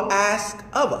people ask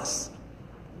of us.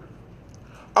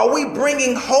 Are we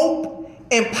bringing hope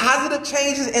and positive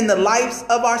changes in the lives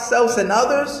of ourselves and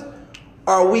others?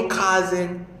 Or are we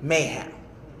causing mayhem?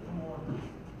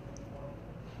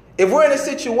 If we're in a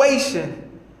situation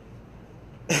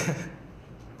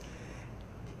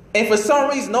and for some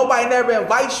reason nobody never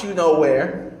invites you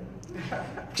nowhere,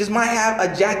 just might have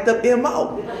a jacked up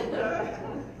MO.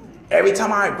 Every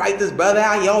time I invite this brother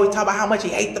out, he always talk about how much he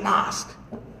hates the mosque.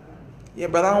 Yeah,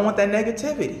 brother, I don't want that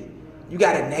negativity. You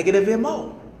got a negative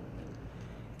MO.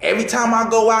 Every time I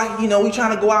go out, we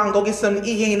trying to go out and go get something to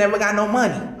eat, he ain't never got no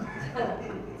money.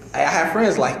 I have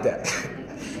friends like that.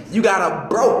 You got a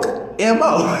broke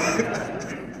MO.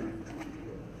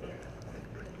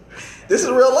 This is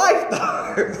real life,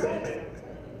 though.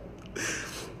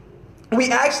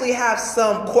 We actually have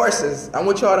some courses. I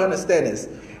want y'all to understand this.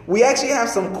 We actually have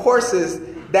some courses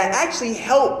that actually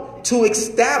help to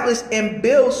establish and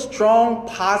build strong,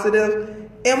 positive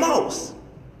MOs.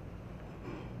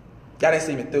 Y'all didn't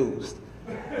seem enthused.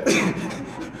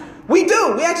 We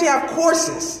do. We actually have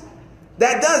courses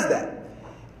that does that.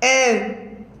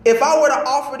 And if I were to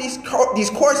offer these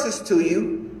courses to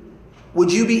you, would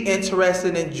you be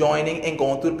interested in joining and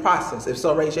going through the process? If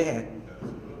so, raise your hand.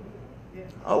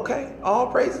 Okay. All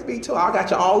praises be to. I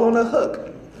got you all on the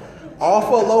hook. All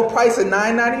for a low price of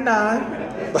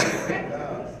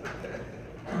 $9.99.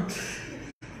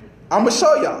 I'm going to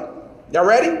show y'all. Y'all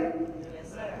ready?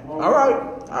 Yes, sir. All right.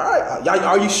 All right. Y'all,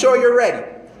 are you sure you're ready?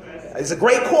 It's a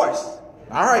great course.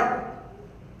 All right.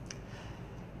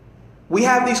 We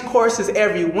have these courses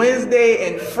every Wednesday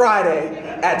and Friday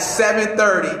at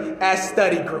 7:30 at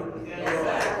study group.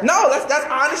 No, that's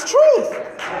honest truth.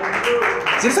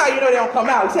 See, this is how you know they don't come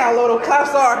out. You see how low those claps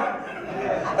are?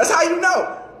 That's how you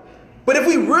know. But if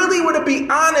we really were to be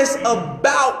honest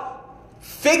about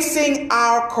fixing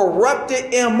our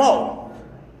corrupted MO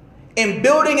and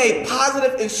building a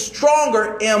positive and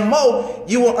stronger MO,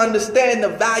 you will understand the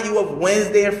value of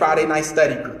Wednesday and Friday night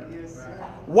study group.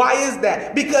 Why is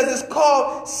that? Because it's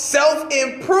called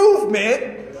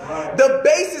self-improvement, the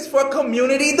basis for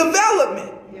community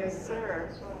development. Yes, sir.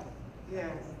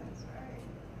 Yes, that's right.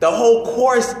 The whole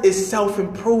course is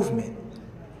self-improvement.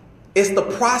 It's the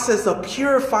process of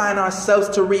purifying ourselves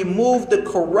to remove the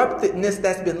corruptedness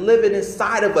that's been living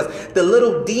inside of us. The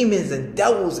little demons and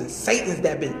devils and Satans that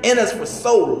have been in us for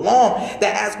so long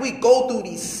that as we go through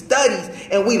these studies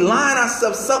and we line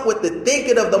ourselves up with the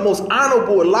thinking of the most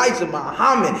honorable Elijah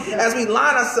Muhammad, as we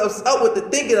line ourselves up with the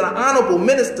thinking of the honorable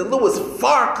Minister Louis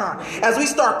Farrakhan, as we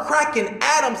start cracking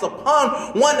atoms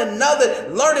upon one another,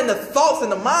 learning the thoughts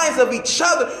and the minds of each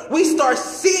other, we start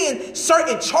seeing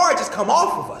certain charges come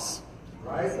off of us.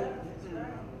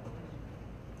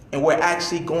 And we're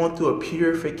actually going through a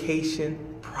purification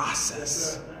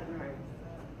process.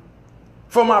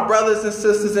 For my brothers and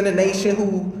sisters in the nation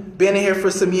who've been in here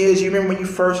for some years, you remember when you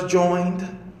first joined?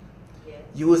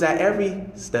 You was at every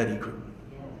study group.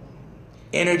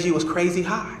 Energy was crazy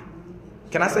high.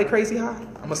 Can I say crazy high?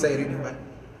 I'm going to say it anyway.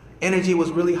 Energy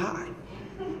was really high.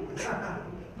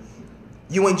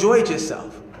 You enjoyed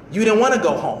yourself. You didn't want to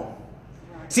go home.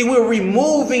 See, we're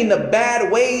removing the bad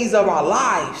ways of our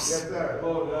lives. Yes,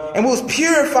 sir. And we was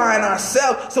purifying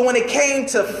ourselves. So when it came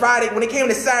to Friday, when it came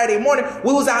to Saturday morning,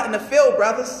 we was out in the field,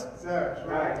 brothers. Sir,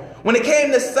 right. When it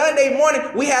came to Sunday morning,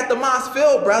 we had the mosque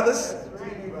filled, brothers.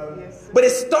 But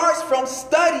it starts from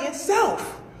studying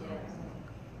self.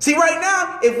 See, right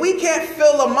now, if we can't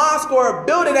fill a mosque or a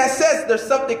building, that says there's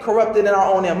something corrupted in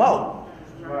our own MO.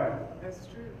 Right.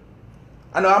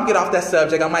 I know I'm getting off that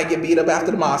subject. I might get beat up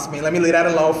after the mosque meeting. Let me leave that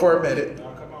alone for a minute.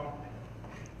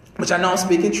 Which I know I'm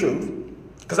speaking truth.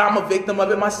 Because I'm a victim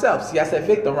of it myself. See, I said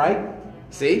victim, right?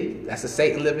 See? That's the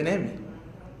Satan living in me.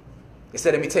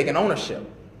 Instead of me taking ownership.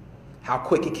 How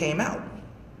quick it came out.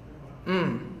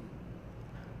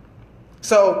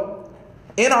 So,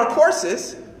 in our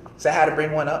courses, so I had to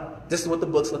bring one up. This is what the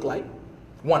books look like.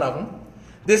 One of them.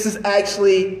 This is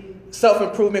actually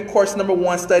self-improvement course number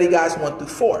 1, study guides 1 through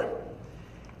 4.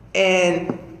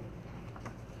 And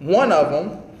one of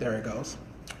them, there it goes,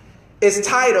 is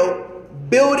titled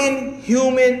Building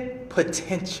Human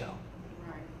Potential.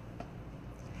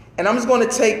 And I'm just going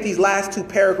to take these last 2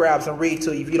 paragraphs and read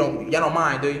to you if y'all don't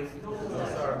mind, do you?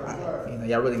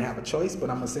 Y'all really didn't have a choice, but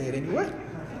I'm going to say it anyway.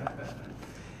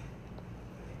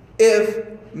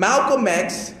 If Malcolm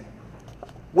X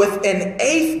with an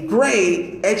 8th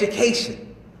grade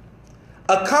education,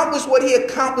 accomplished what he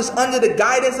accomplished under the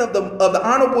guidance of the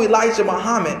Honorable Elijah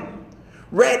Muhammad,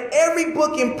 read every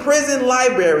book in prison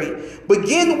library,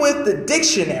 begin with the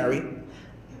dictionary.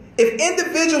 If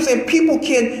individuals and people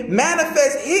can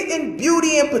manifest hidden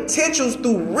beauty and potentials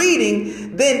through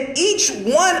reading, then each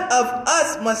one of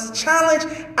us must challenge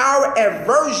our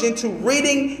aversion to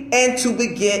reading and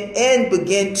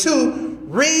begin to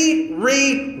read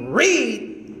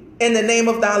in the name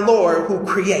of thy Lord who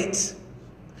creates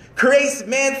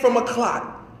man from a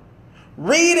clot.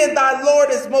 Read, and thy Lord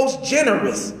is most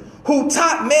generous, who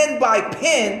taught men by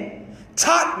pen,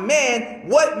 taught man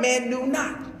what man knew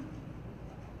not.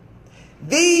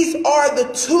 These are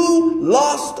the 2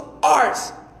 lost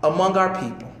arts among our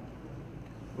people: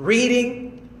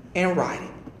 reading and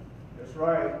writing. That's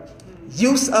right.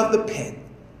 Use of the pen.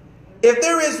 If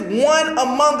there is one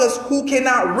among us who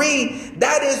cannot read,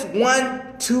 that is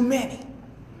one too many.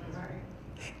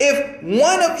 If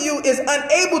one of you is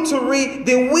unable to read,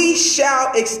 then we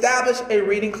shall establish a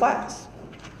reading class.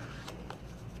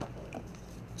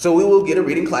 So we will get a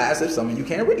reading class if some of you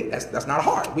can't read. That's not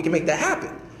hard. We can make that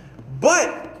happen.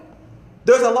 But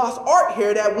there's a lost art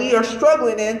here that we are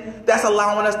struggling in that's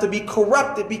allowing us to be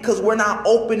corrupted because we're not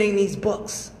opening these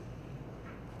books.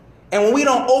 And when we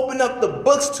don't open up the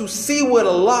books to see what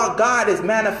Allah, God, is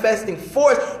manifesting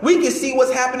for us, we can see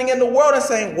what's happening in the world and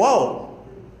saying, whoa,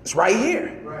 it's right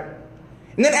here. Right.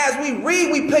 And then as we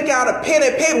read, we pick out a pen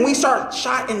and paper and we start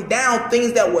jotting down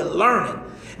things that we're learning.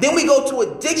 Then we go to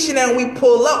a dictionary and we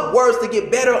pull up words to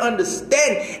get better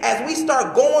understanding. As we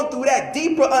start going through that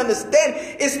deeper understanding,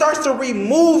 it starts to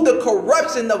remove the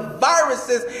corruption, the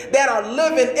viruses that are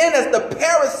living in us, the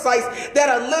parasites that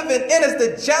are living in us,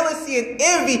 the jealousy and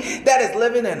envy that is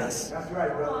living in us. That's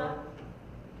right, brother.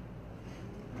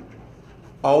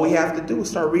 All we have to do is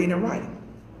start reading and writing.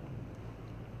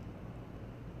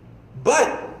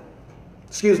 But,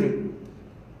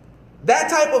 that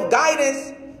type of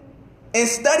guidance and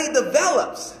study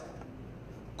develops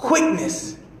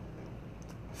quickness,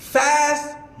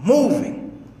 fast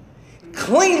moving,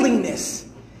 cleanliness,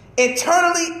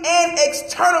 internally and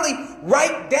externally,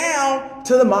 right down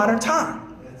to the modern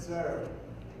time. Yes, sir.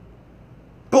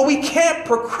 But we can't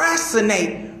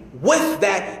procrastinate with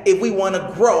that if we want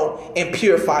to grow and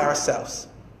purify ourselves.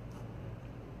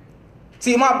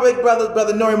 See, my big brother,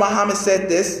 Brother Nuri Muhammad, said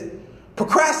this: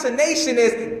 procrastination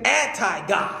is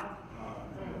anti-God.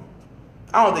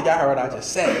 I don't think I heard what I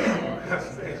just said.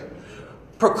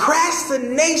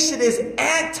 Procrastination is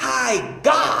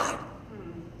anti-God.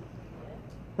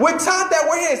 We're taught that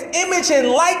we're His image and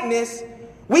likeness.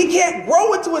 We can't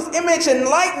grow into His image and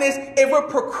likeness if we're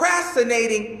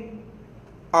procrastinating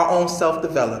our own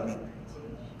self-development.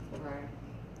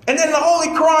 And then in the Holy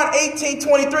Quran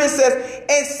 18:23 says,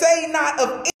 and say not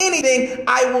of anything,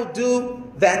 I will do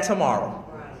that tomorrow.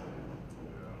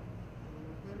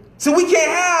 So we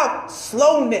can't have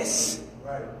slowness.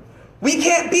 Right. We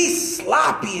can't be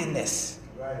sloppy in this.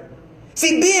 Right.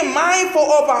 See, being mindful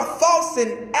of our thoughts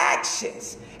and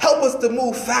actions help us to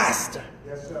move faster.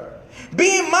 Yes, sir.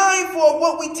 Being mindful of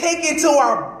what we take into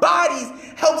our bodies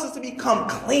helps us to become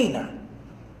cleaner.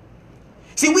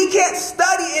 See, we can't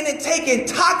study and then take in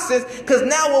toxins because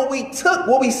now what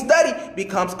we study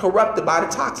becomes corrupted by the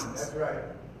toxins. That's right.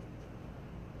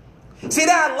 See,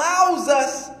 that allows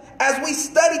us, as we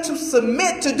study, to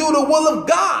submit to do the will of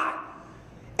God.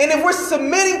 And if we're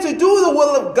submitting to do the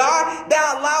will of God,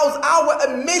 that allows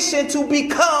our admission to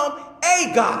become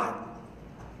a God.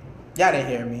 Y'all didn't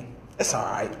hear me. It's all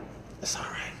right. It's all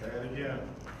right. Say it again.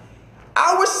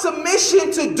 Our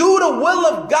submission to do the will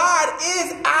of God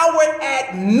is our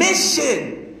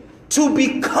admission to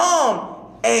become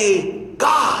a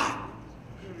God.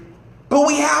 But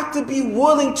we have to be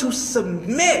willing to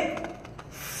submit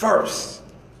first.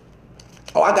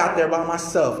 Oh, I got there by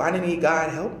myself. I didn't need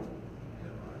God's help.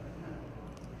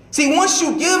 See, once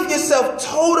you give yourself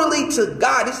totally to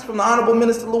God, this is from the Honorable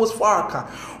Minister Louis Farrakhan.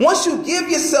 Once you give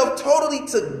yourself totally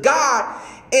to God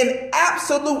in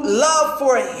absolute love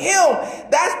for Him,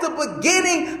 that's the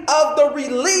beginning of the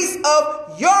release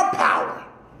of your power.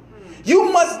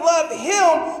 You must love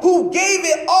Him who gave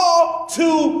it all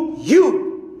to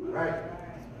you. Right.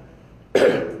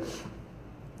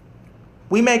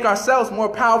 We make ourselves more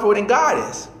powerful than God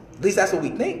is. At least that's what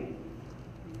we think.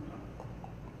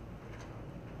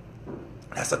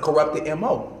 That's a corrupted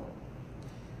MO.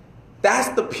 That's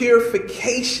the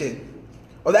purification,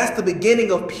 or that's the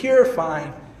beginning of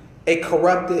purifying a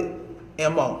corrupted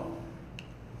MO.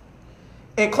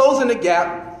 In closing the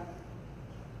gap,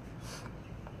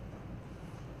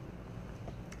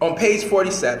 on page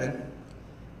 47,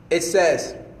 it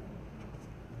says,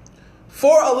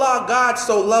 For Allah God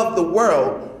so loved the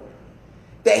world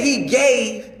that he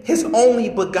gave his only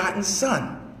begotten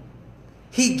son.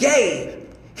 He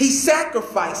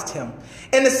sacrificed him,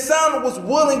 and the son was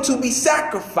willing to be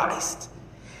sacrificed.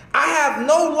 I have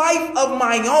no life of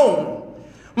my own.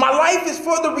 My life is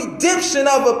for the redemption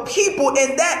of a people,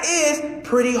 and that is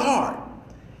pretty hard.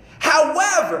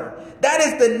 However, that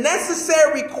is the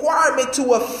necessary requirement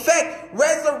to effect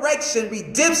resurrection,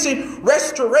 redemption,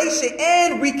 restoration,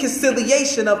 and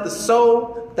reconciliation of the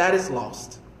soul that is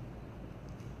lost.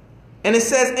 And it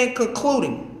says in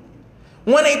concluding,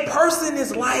 when a person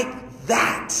is like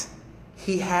that,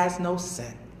 he has no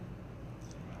sin.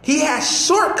 He has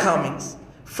shortcomings,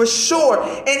 for sure,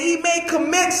 and he may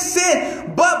commit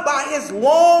sin, but by his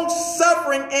long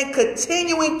suffering and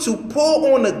continuing to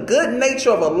pull on the good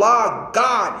nature of Allah,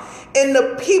 God, and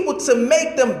the people to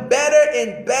make them better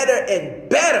and better and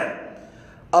better,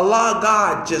 Allah,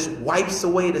 God, just wipes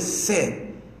away the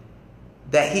sin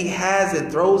that he has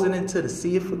and throws it into the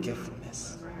sea of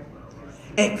forgetfulness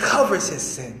and covers his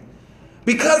sin.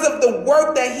 Because of the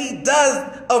work that he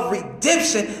does of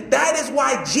redemption, that is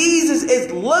why Jesus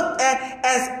is looked at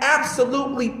as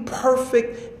absolutely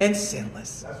perfect and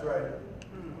sinless. That's right.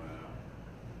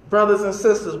 Brothers and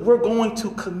sisters, we're going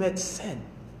to commit sin.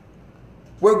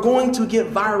 We're going to get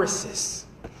viruses.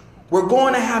 We're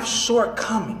going to have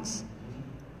shortcomings.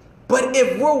 But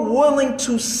if we're willing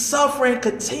to suffer and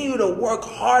continue to work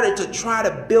harder to try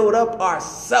to build up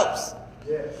ourselves,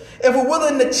 if we're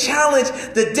willing to challenge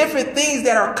the different things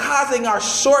that are causing our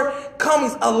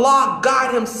shortcomings, Allah,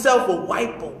 God himself will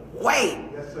wipe away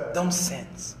them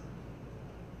sins.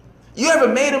 You ever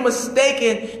made a mistake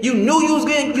and you knew you was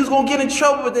going to get in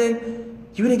trouble, but then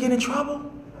you didn't get in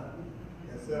trouble?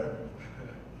 Yes, sir.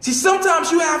 See,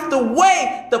 sometimes you have to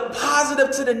weigh the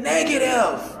positive to the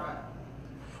negative.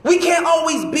 We can't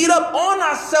always beat up on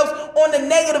ourselves on the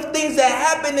negative things that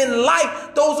happen in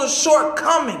life. Those are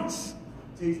shortcomings.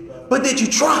 But did you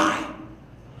try?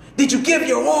 Did you give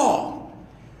your all?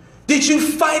 Did you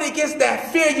fight against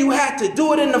that fear you had to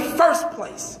do it in the first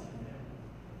place?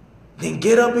 Then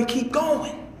get up and keep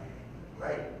going.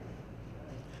 Right.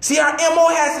 See, our MO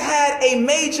has had a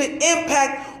major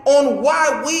impact on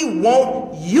why we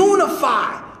won't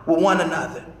unify with one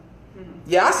another.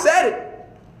 Yeah, I said it.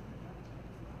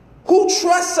 Who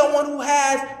trusts someone who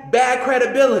has bad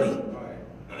credibility?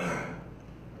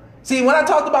 See, when I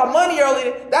talked about money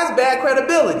earlier, that's bad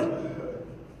credibility.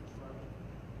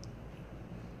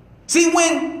 See,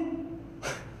 when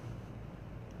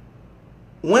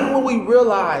will we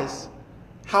realize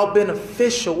how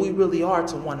beneficial we really are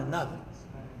to one another?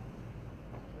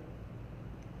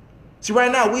 See,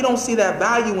 right now, we don't see that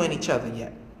value in each other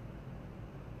yet.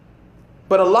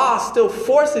 But Allah is still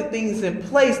forcing things in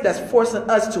place that's forcing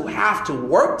us to have to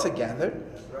work together.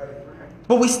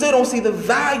 But we still don't see the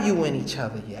value in each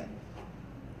other yet.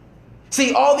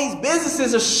 See, all these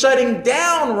businesses are shutting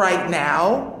down right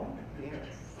now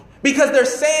because they're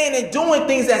saying and doing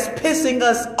things that's pissing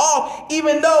us off,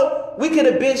 even though we could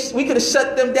have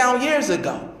shut them down years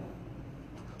ago.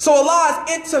 So Allah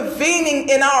is intervening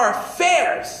in our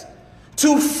affairs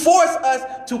to force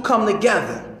us to come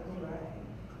together.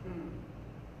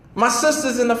 My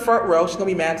sister's in the front row. She's going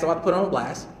to be mad because I'm about to put her on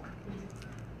blast.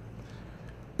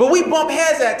 But we bump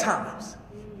heads at times.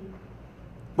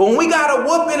 But when we got a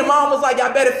whooping and mom was like,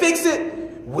 y'all better fix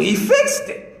it, we fixed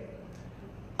it.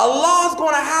 Allah's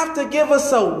going to have to give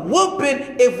us a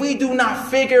whooping if we do not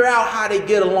figure out how to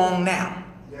get along now.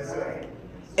 Yes, sir.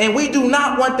 And we do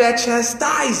not want that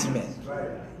chastisement. Right.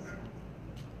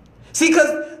 See,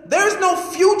 because there's no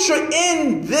future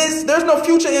in this. There's no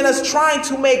future in us trying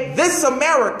to make this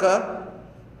America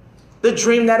the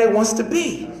dream that it wants to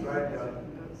be. That's right, brother.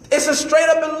 It's a straight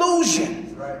up illusion.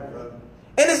 That's right, brother.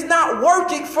 And it's not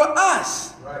working for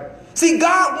us. Right. See,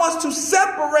 God wants to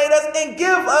separate us and give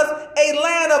us a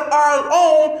land of our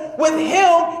own with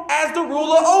him as the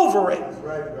ruler over it. That's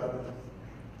right, brother.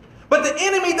 But the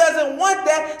enemy doesn't want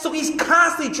that, so he's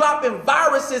constantly dropping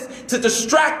viruses to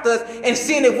distract us and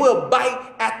seeing if we'll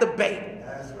bite at the bait.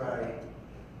 That's right.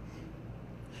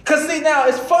 Because see, now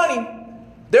it's funny.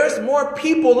 There's more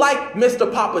people like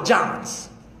Mr. Papa John's.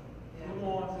 Come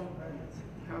on.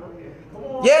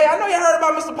 Yeah, I know you heard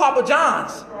about Mr. Papa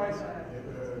John's.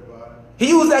 He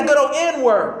used that good old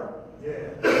N-word. Yeah.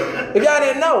 If y'all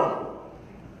didn't know.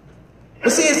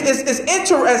 But see, it's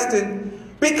interesting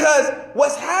because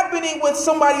what's happening with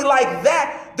somebody like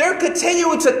that, they're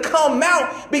continuing to come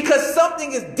out because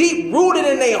something is deep rooted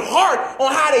in their heart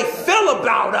on how they feel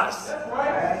about us. That's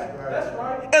right. That's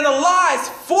right. And Allah is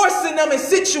forcing them in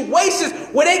situations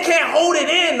where they can't hold it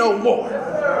in no more.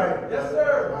 That's right. Yes,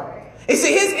 sir. And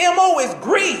see, his MO is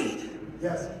greed.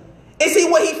 Yes. And see,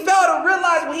 what he failed to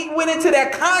realize when he went into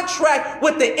that contract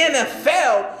with the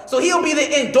NFL, so he'll be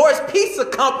the endorsed pizza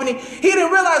company, he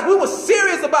didn't realize we were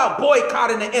serious about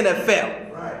boycotting the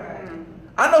NFL. Right.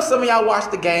 I know some of y'all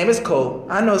watched the game. It's cool.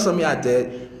 I know some of y'all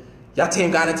did. Y'all team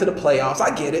got into the playoffs.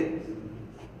 I get it.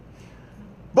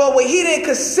 But what he didn't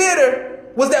consider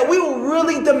was that we were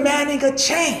really demanding a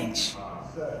change.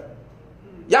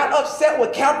 Y'all upset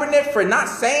with Kaepernick for not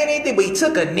saying anything, but he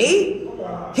took a knee?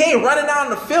 He ain't running out on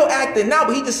the field acting now,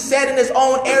 but he just sat in his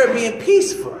own area being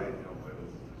peaceful.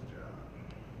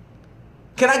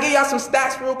 Can I give y'all some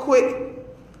stats real quick?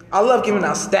 I love giving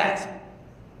out stats.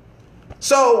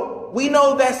 So we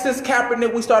know that since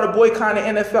Kaepernick, we started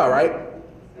boycotting the NFL, right?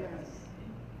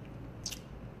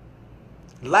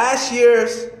 Last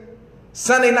year's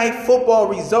Sunday Night Football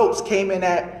results came in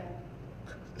at,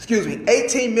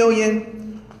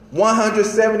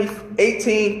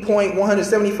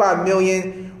 18.175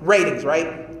 million ratings,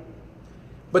 right?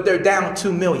 But they're down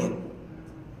 2 million.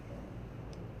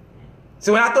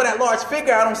 So when I throw that large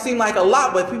figure, I don't seem like a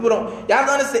lot, but people don't. Y'all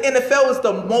notice the NFL is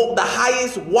the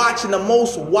highest watched and the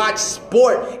most watched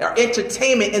sport or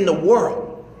entertainment in the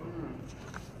world.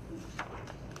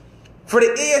 For the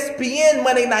ESPN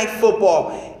Monday Night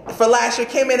Football, for last year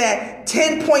came in at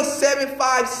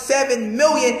 10.757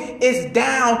 million. It's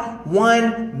down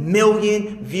 1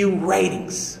 million view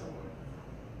ratings.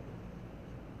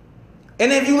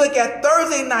 And if you look at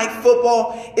Thursday Night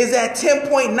Football, is at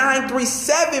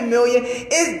 10.937 million.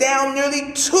 It's down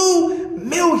nearly 2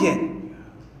 million.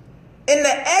 And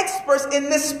the experts in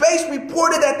this space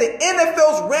reported that the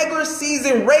NFL's regular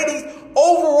season ratings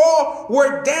overall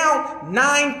were down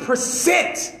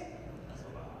 9%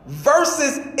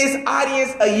 versus its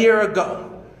audience a year ago.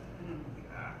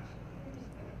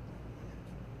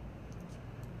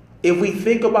 If we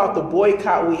think about the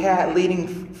boycott we had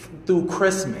leading through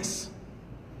Christmas,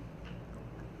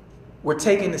 we're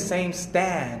taking the same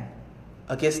stand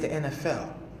against the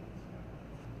NFL.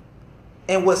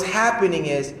 And what's happening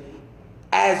is,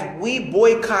 as we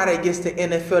boycott against the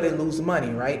NFL, they lose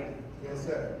money, right? Yes,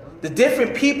 sir. The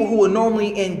different people who would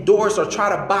normally endorse or try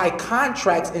to buy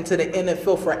contracts into the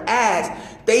NFL for ads,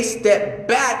 they step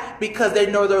back because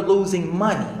they know they're losing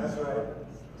money. That's right.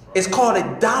 It's called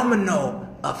a domino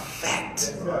effect.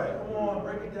 That's right. Come on,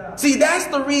 break it down. See, that's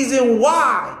the reason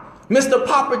why Mr.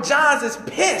 Papa John's is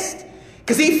pissed.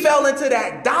 Because he fell into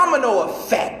that domino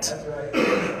effect. That's right.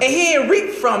 And he didn't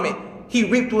reap from it. He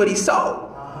reaped what he sowed.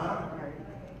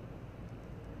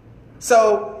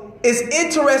 So it's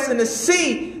interesting to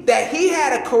see that he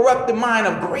had a corrupted mind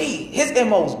of greed. His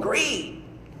MO is greed.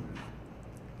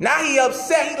 Now he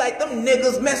upset. He like, them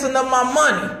niggas messing up my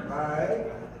money. All right.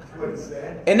 That's what he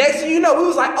said. And next thing you know, we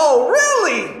was like, oh,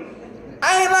 really?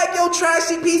 I ain't like your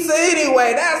trashy pizza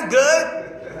anyway. That's good.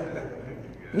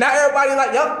 Now everybody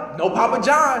like, yup, no Papa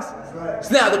John's. That's right.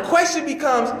 So now the question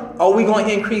becomes, are we going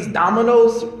to increase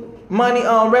Domino's money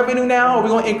revenue now? Are we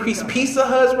going to increase Pizza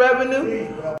Hut's revenue?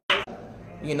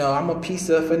 You know, I'm a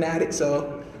pizza fanatic,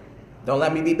 so don't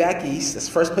let me be back east. That's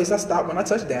the first place I stop when I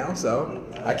touch down, so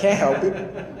I can't help it.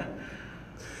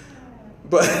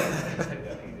 But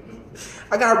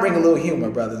I got to bring a little humor,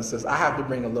 brothers and sisters. I have to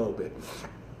bring a little bit.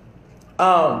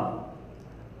 Already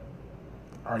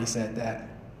said that.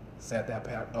 Said that,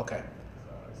 Pat. Okay.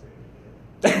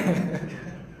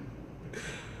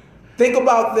 Think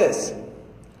about this.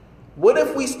 What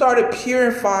if we started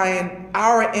purifying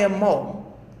our MO?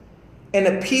 And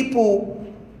the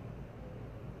people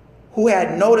who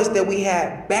had noticed that we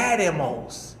had bad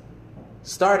MOs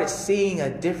started seeing a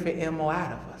different MO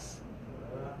out of us.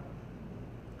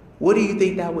 What do you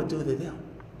think that would do to them?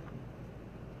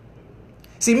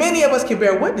 See, many of us can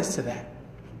bear witness to that.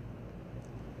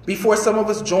 Before some of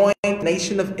us joined the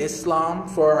Nation of Islam,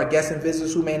 for our guests and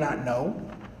visitors who may not know,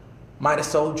 might have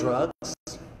sold drugs,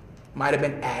 might have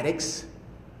been addicts,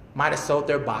 might have sold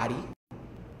their body,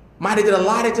 might have did a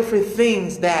lot of different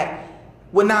things that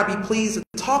would not be pleased to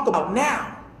talk about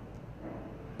now.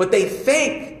 But they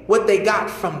think what they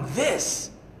got from this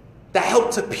that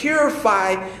helped to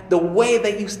purify the way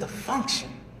they used to function.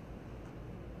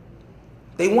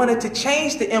 They wanted to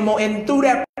change the MO, and through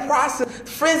that process,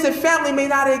 friends and family may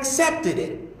not have accepted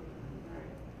it.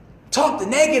 Talked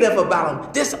negative about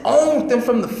them, disowned them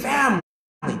from the family.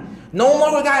 No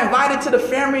longer got invited to the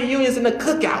family reunions and the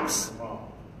cookouts.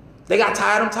 They got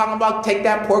tired of talking about take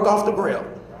that pork off the grill.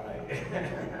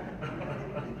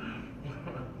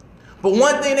 But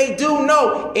one thing they do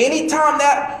know, anytime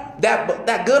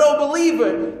that good old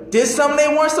believer did something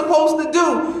they weren't supposed to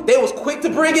do, they was quick to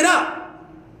bring it up.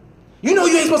 You know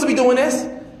you ain't supposed to be doing this.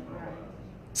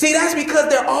 See, that's because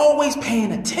they're always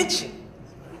paying attention.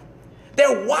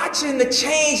 They're watching the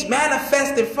change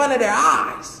manifest in front of their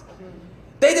eyes.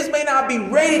 They just may not be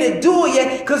ready to do it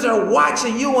yet because they're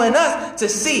watching you and us to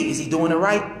see, is he doing it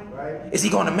right? Is he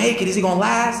going to make it? Is he going to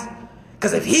last?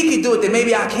 Because if he can do it, then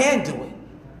maybe I can do it.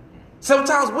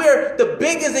 Sometimes we're the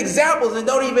biggest examples and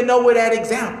don't even know we're that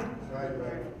example.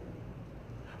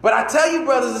 But I tell you,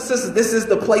 brothers and sisters, this is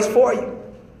the place for you.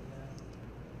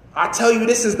 I tell you,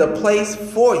 this is the place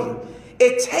for you.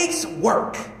 It takes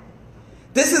work.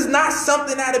 This is not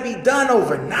something that'll be done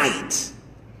overnight.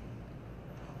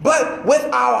 But with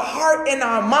our heart and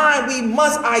our mind, we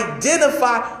must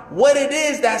identify what it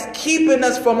is that's keeping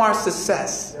us from our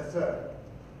success. Yes, sir.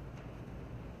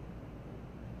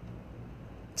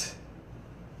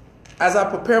 As I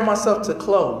prepare myself to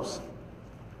close,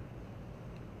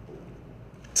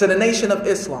 to the Nation of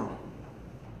Islam,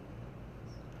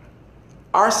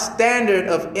 our standard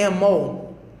of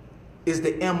MO is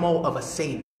the MO of a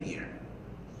savior.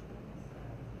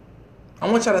 I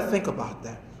want y'all to think about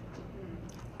that.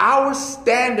 Our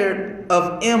standard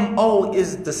of MO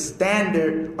is the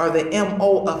standard or the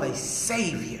MO of a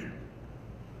savior.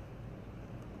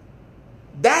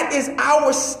 That is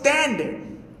our standard.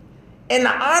 And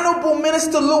the Honorable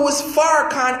Minister Louis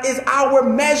Farrakhan is our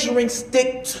measuring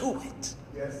stick to it.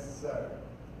 Yes, sir.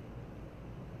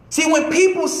 See, when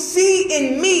people see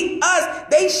and meet us,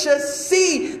 they should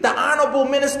see the Honorable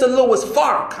Minister Louis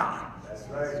Farrakhan. That's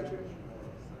right.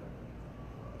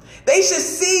 They should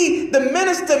see the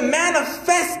minister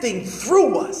manifesting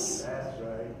through us. That's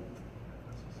right.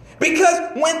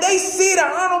 Because when they see the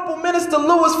Honorable Minister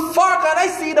Louis Farrakhan, they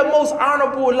see the most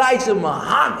Honorable Elijah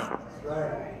Muhammad. That's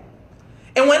right.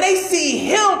 And when they see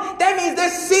him, that means they're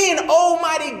seeing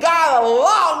Almighty God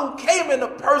Allah, who came in the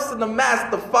person of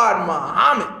Master Fard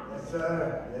Muhammad. Yes,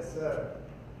 sir. Yes, sir.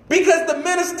 Because the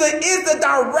minister is the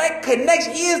direct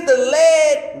connection. He is the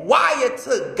lead wire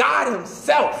to God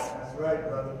himself. That's right,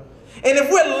 brother. And if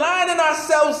we're lining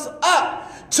ourselves up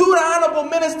to the Honorable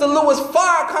Minister Louis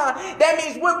Farrakhan, that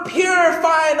means we're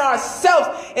purifying ourselves,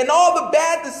 and all the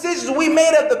bad decisions we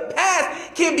made of the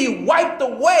past can be wiped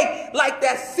away like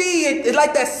that sea,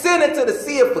 like that sin into the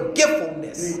sea of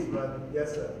forgetfulness. Please, brother.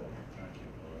 Yes, sir.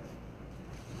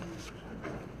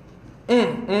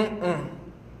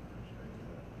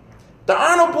 The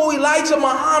Honorable Elijah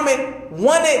Muhammad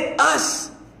wanted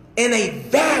us in a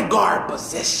vanguard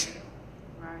position.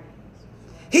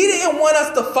 He didn't want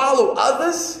us to follow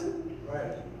others.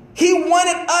 Right. He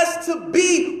wanted us to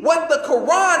be what the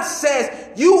Quran says.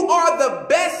 You are the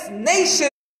best nation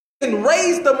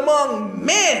raised among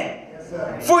men. Yes,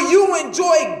 sir. For you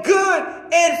enjoy good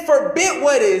and forbid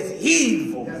what is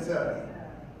evil. Yes, sir.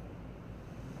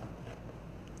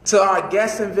 To our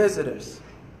guests and visitors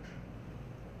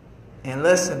and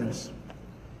listeners,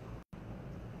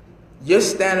 your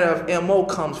standard of MO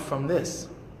comes from this.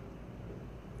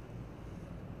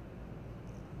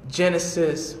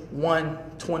 Genesis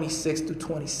 1:26 through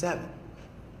 27,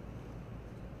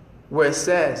 where it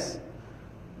says,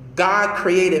 God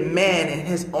created man in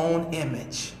his own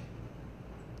image.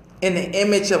 In the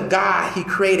image of God, he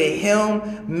created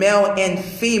him, male and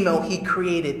female, he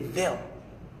created them.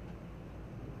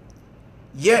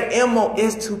 Your MO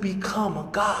is to become a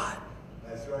God.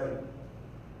 That's right.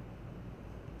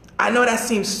 I know that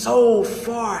seems so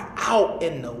far out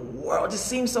in the world. It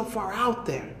seems so far out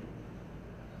there.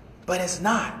 But it's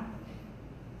not.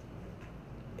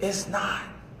 It's not.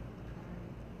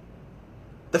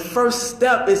 The first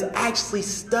step is actually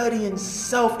studying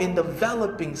self and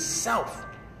developing self.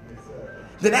 Yes, sir.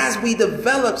 Then as we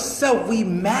develop self, we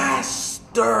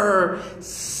master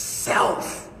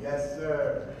self. Yes,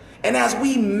 sir. And as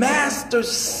we master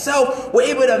self, we're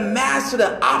able to master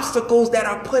the obstacles that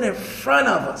are put in front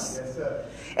of us. Yes, sir.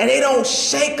 And they don't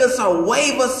shake us or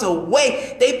wave us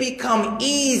away. They become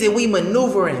ease and we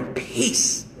maneuver in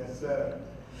peace. Yes, sir.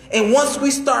 And once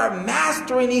we start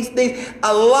mastering these things,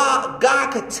 Allah,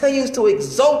 God continues to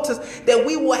exalt us that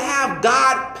we will have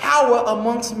God power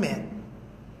amongst men.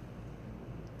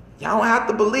 Y'all don't have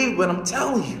to believe what I'm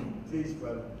telling you. Teach,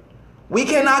 brother. We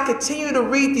cannot continue to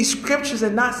read these scriptures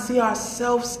and not see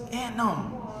ourselves in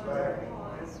them.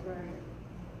 That's right.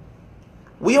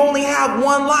 We only have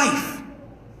one life.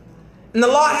 And the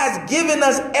Lord has given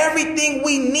us everything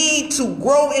we need to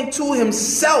grow into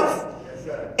himself. Yes,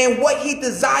 sir. And what he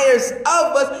desires of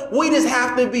us, we just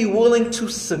have to be willing to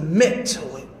submit to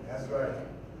it. That's right.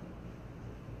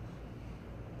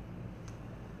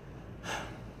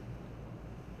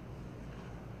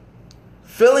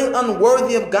 Feeling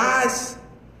unworthy of God's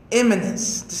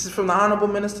eminence. This is from the Honorable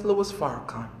Minister Louis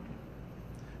Farrakhan.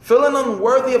 Feeling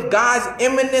unworthy of God's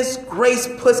imminent grace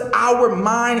puts our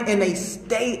mind in a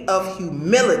state of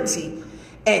humility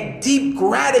and deep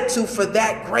gratitude for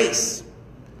that grace.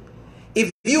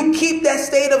 If you keep that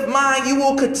state of mind, you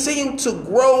will continue to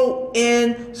grow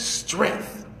in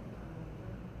strength.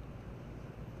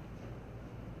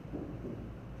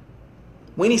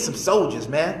 We need some soldiers,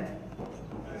 man.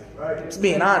 Right. Just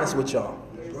being honest with y'all.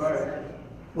 Right.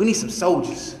 We need some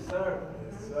soldiers.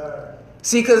 Yes, sir.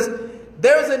 See, because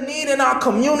there's a need in our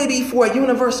community for a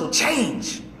universal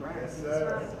change. Yes,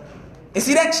 sir. And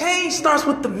see, that change starts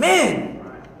with the men.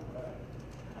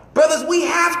 Brothers, we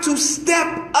have to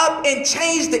step up and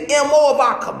change the MO of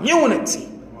our community.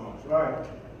 Right.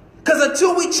 Because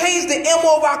until we change the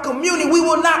MO of our community, we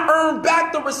will not earn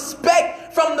back the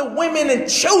respect from the women and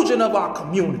children of our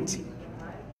community.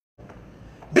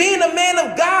 Being a man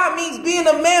of God means being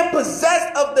a man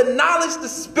possessed of the knowledge, the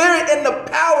spirit, and the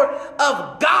power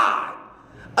of God,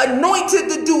 anointed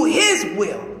to do his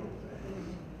will.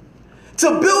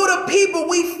 To build a people,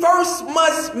 we first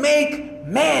must make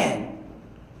man.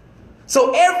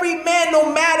 So every man,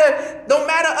 no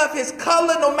matter of his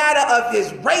color, no matter of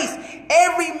his race,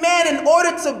 every man, in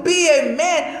order to be a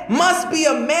man, must be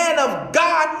a man of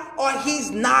God, or he's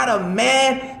not a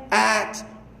man at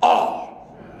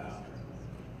all.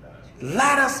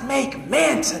 Let us make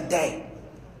men today.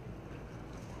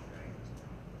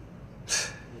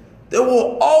 There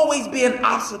will always be an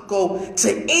obstacle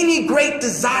to any great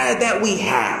desire that we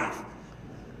have.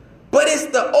 But it's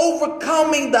the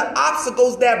overcoming the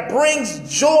obstacles that brings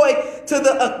joy to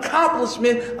the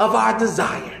accomplishment of our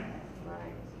desire.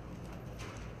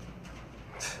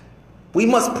 We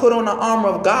must put on the armor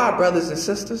of God, brothers and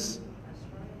sisters,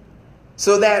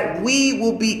 so that we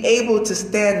will be able to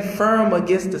stand firm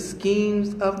against the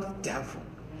schemes of the devil.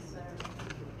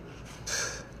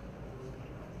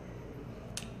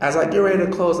 As I get ready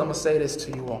to close, I'm going to say this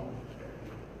to you all.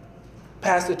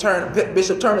 Bishop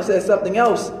Turner said something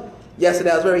else yesterday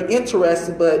that was very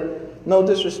interesting, but no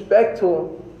disrespect to him.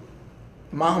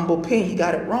 In my humble opinion, he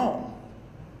got it wrong.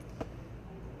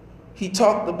 He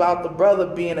talked about the brother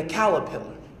being a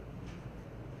caterpillar.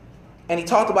 And he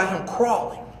talked about him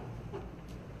crawling.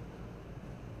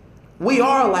 We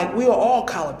are all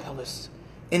caterpillars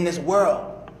in this world.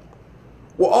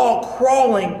 We're all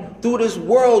crawling through this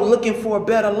world looking for a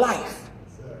better life.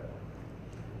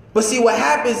 But see, what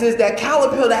happens is that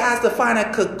caterpillar has to find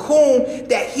a cocoon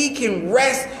that he can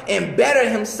rest and better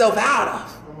himself out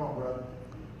of. Come on, brother.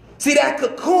 See, that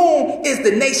cocoon is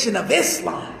the Nation of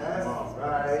Islam. That's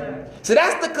right. So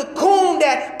that's the cocoon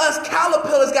that us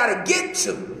caterpillars got to get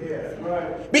to. Yes,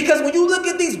 right. Because when you look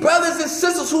at these brothers and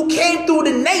sisters who came through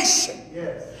the nation,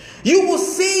 Yes. you will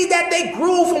see that they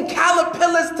grew from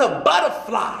caterpillars to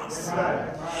butterflies.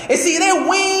 Right. And see, their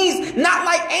wings, not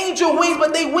like angel wings,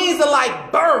 but their wings are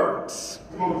like birds.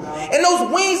 And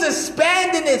those wings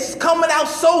expanding and coming out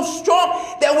so strong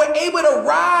that we're able to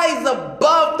rise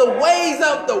above the ways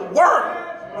of the world.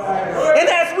 And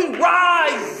as we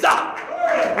rise up,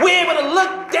 we're able to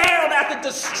look down at the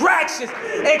distractions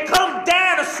and come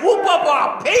down and swoop up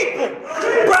our people.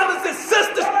 Brothers and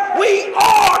sisters, we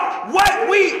are what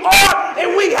we are,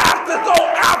 and we have to go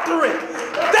after it.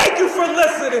 Thank you for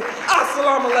listening.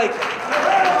 Assalamu alaikum.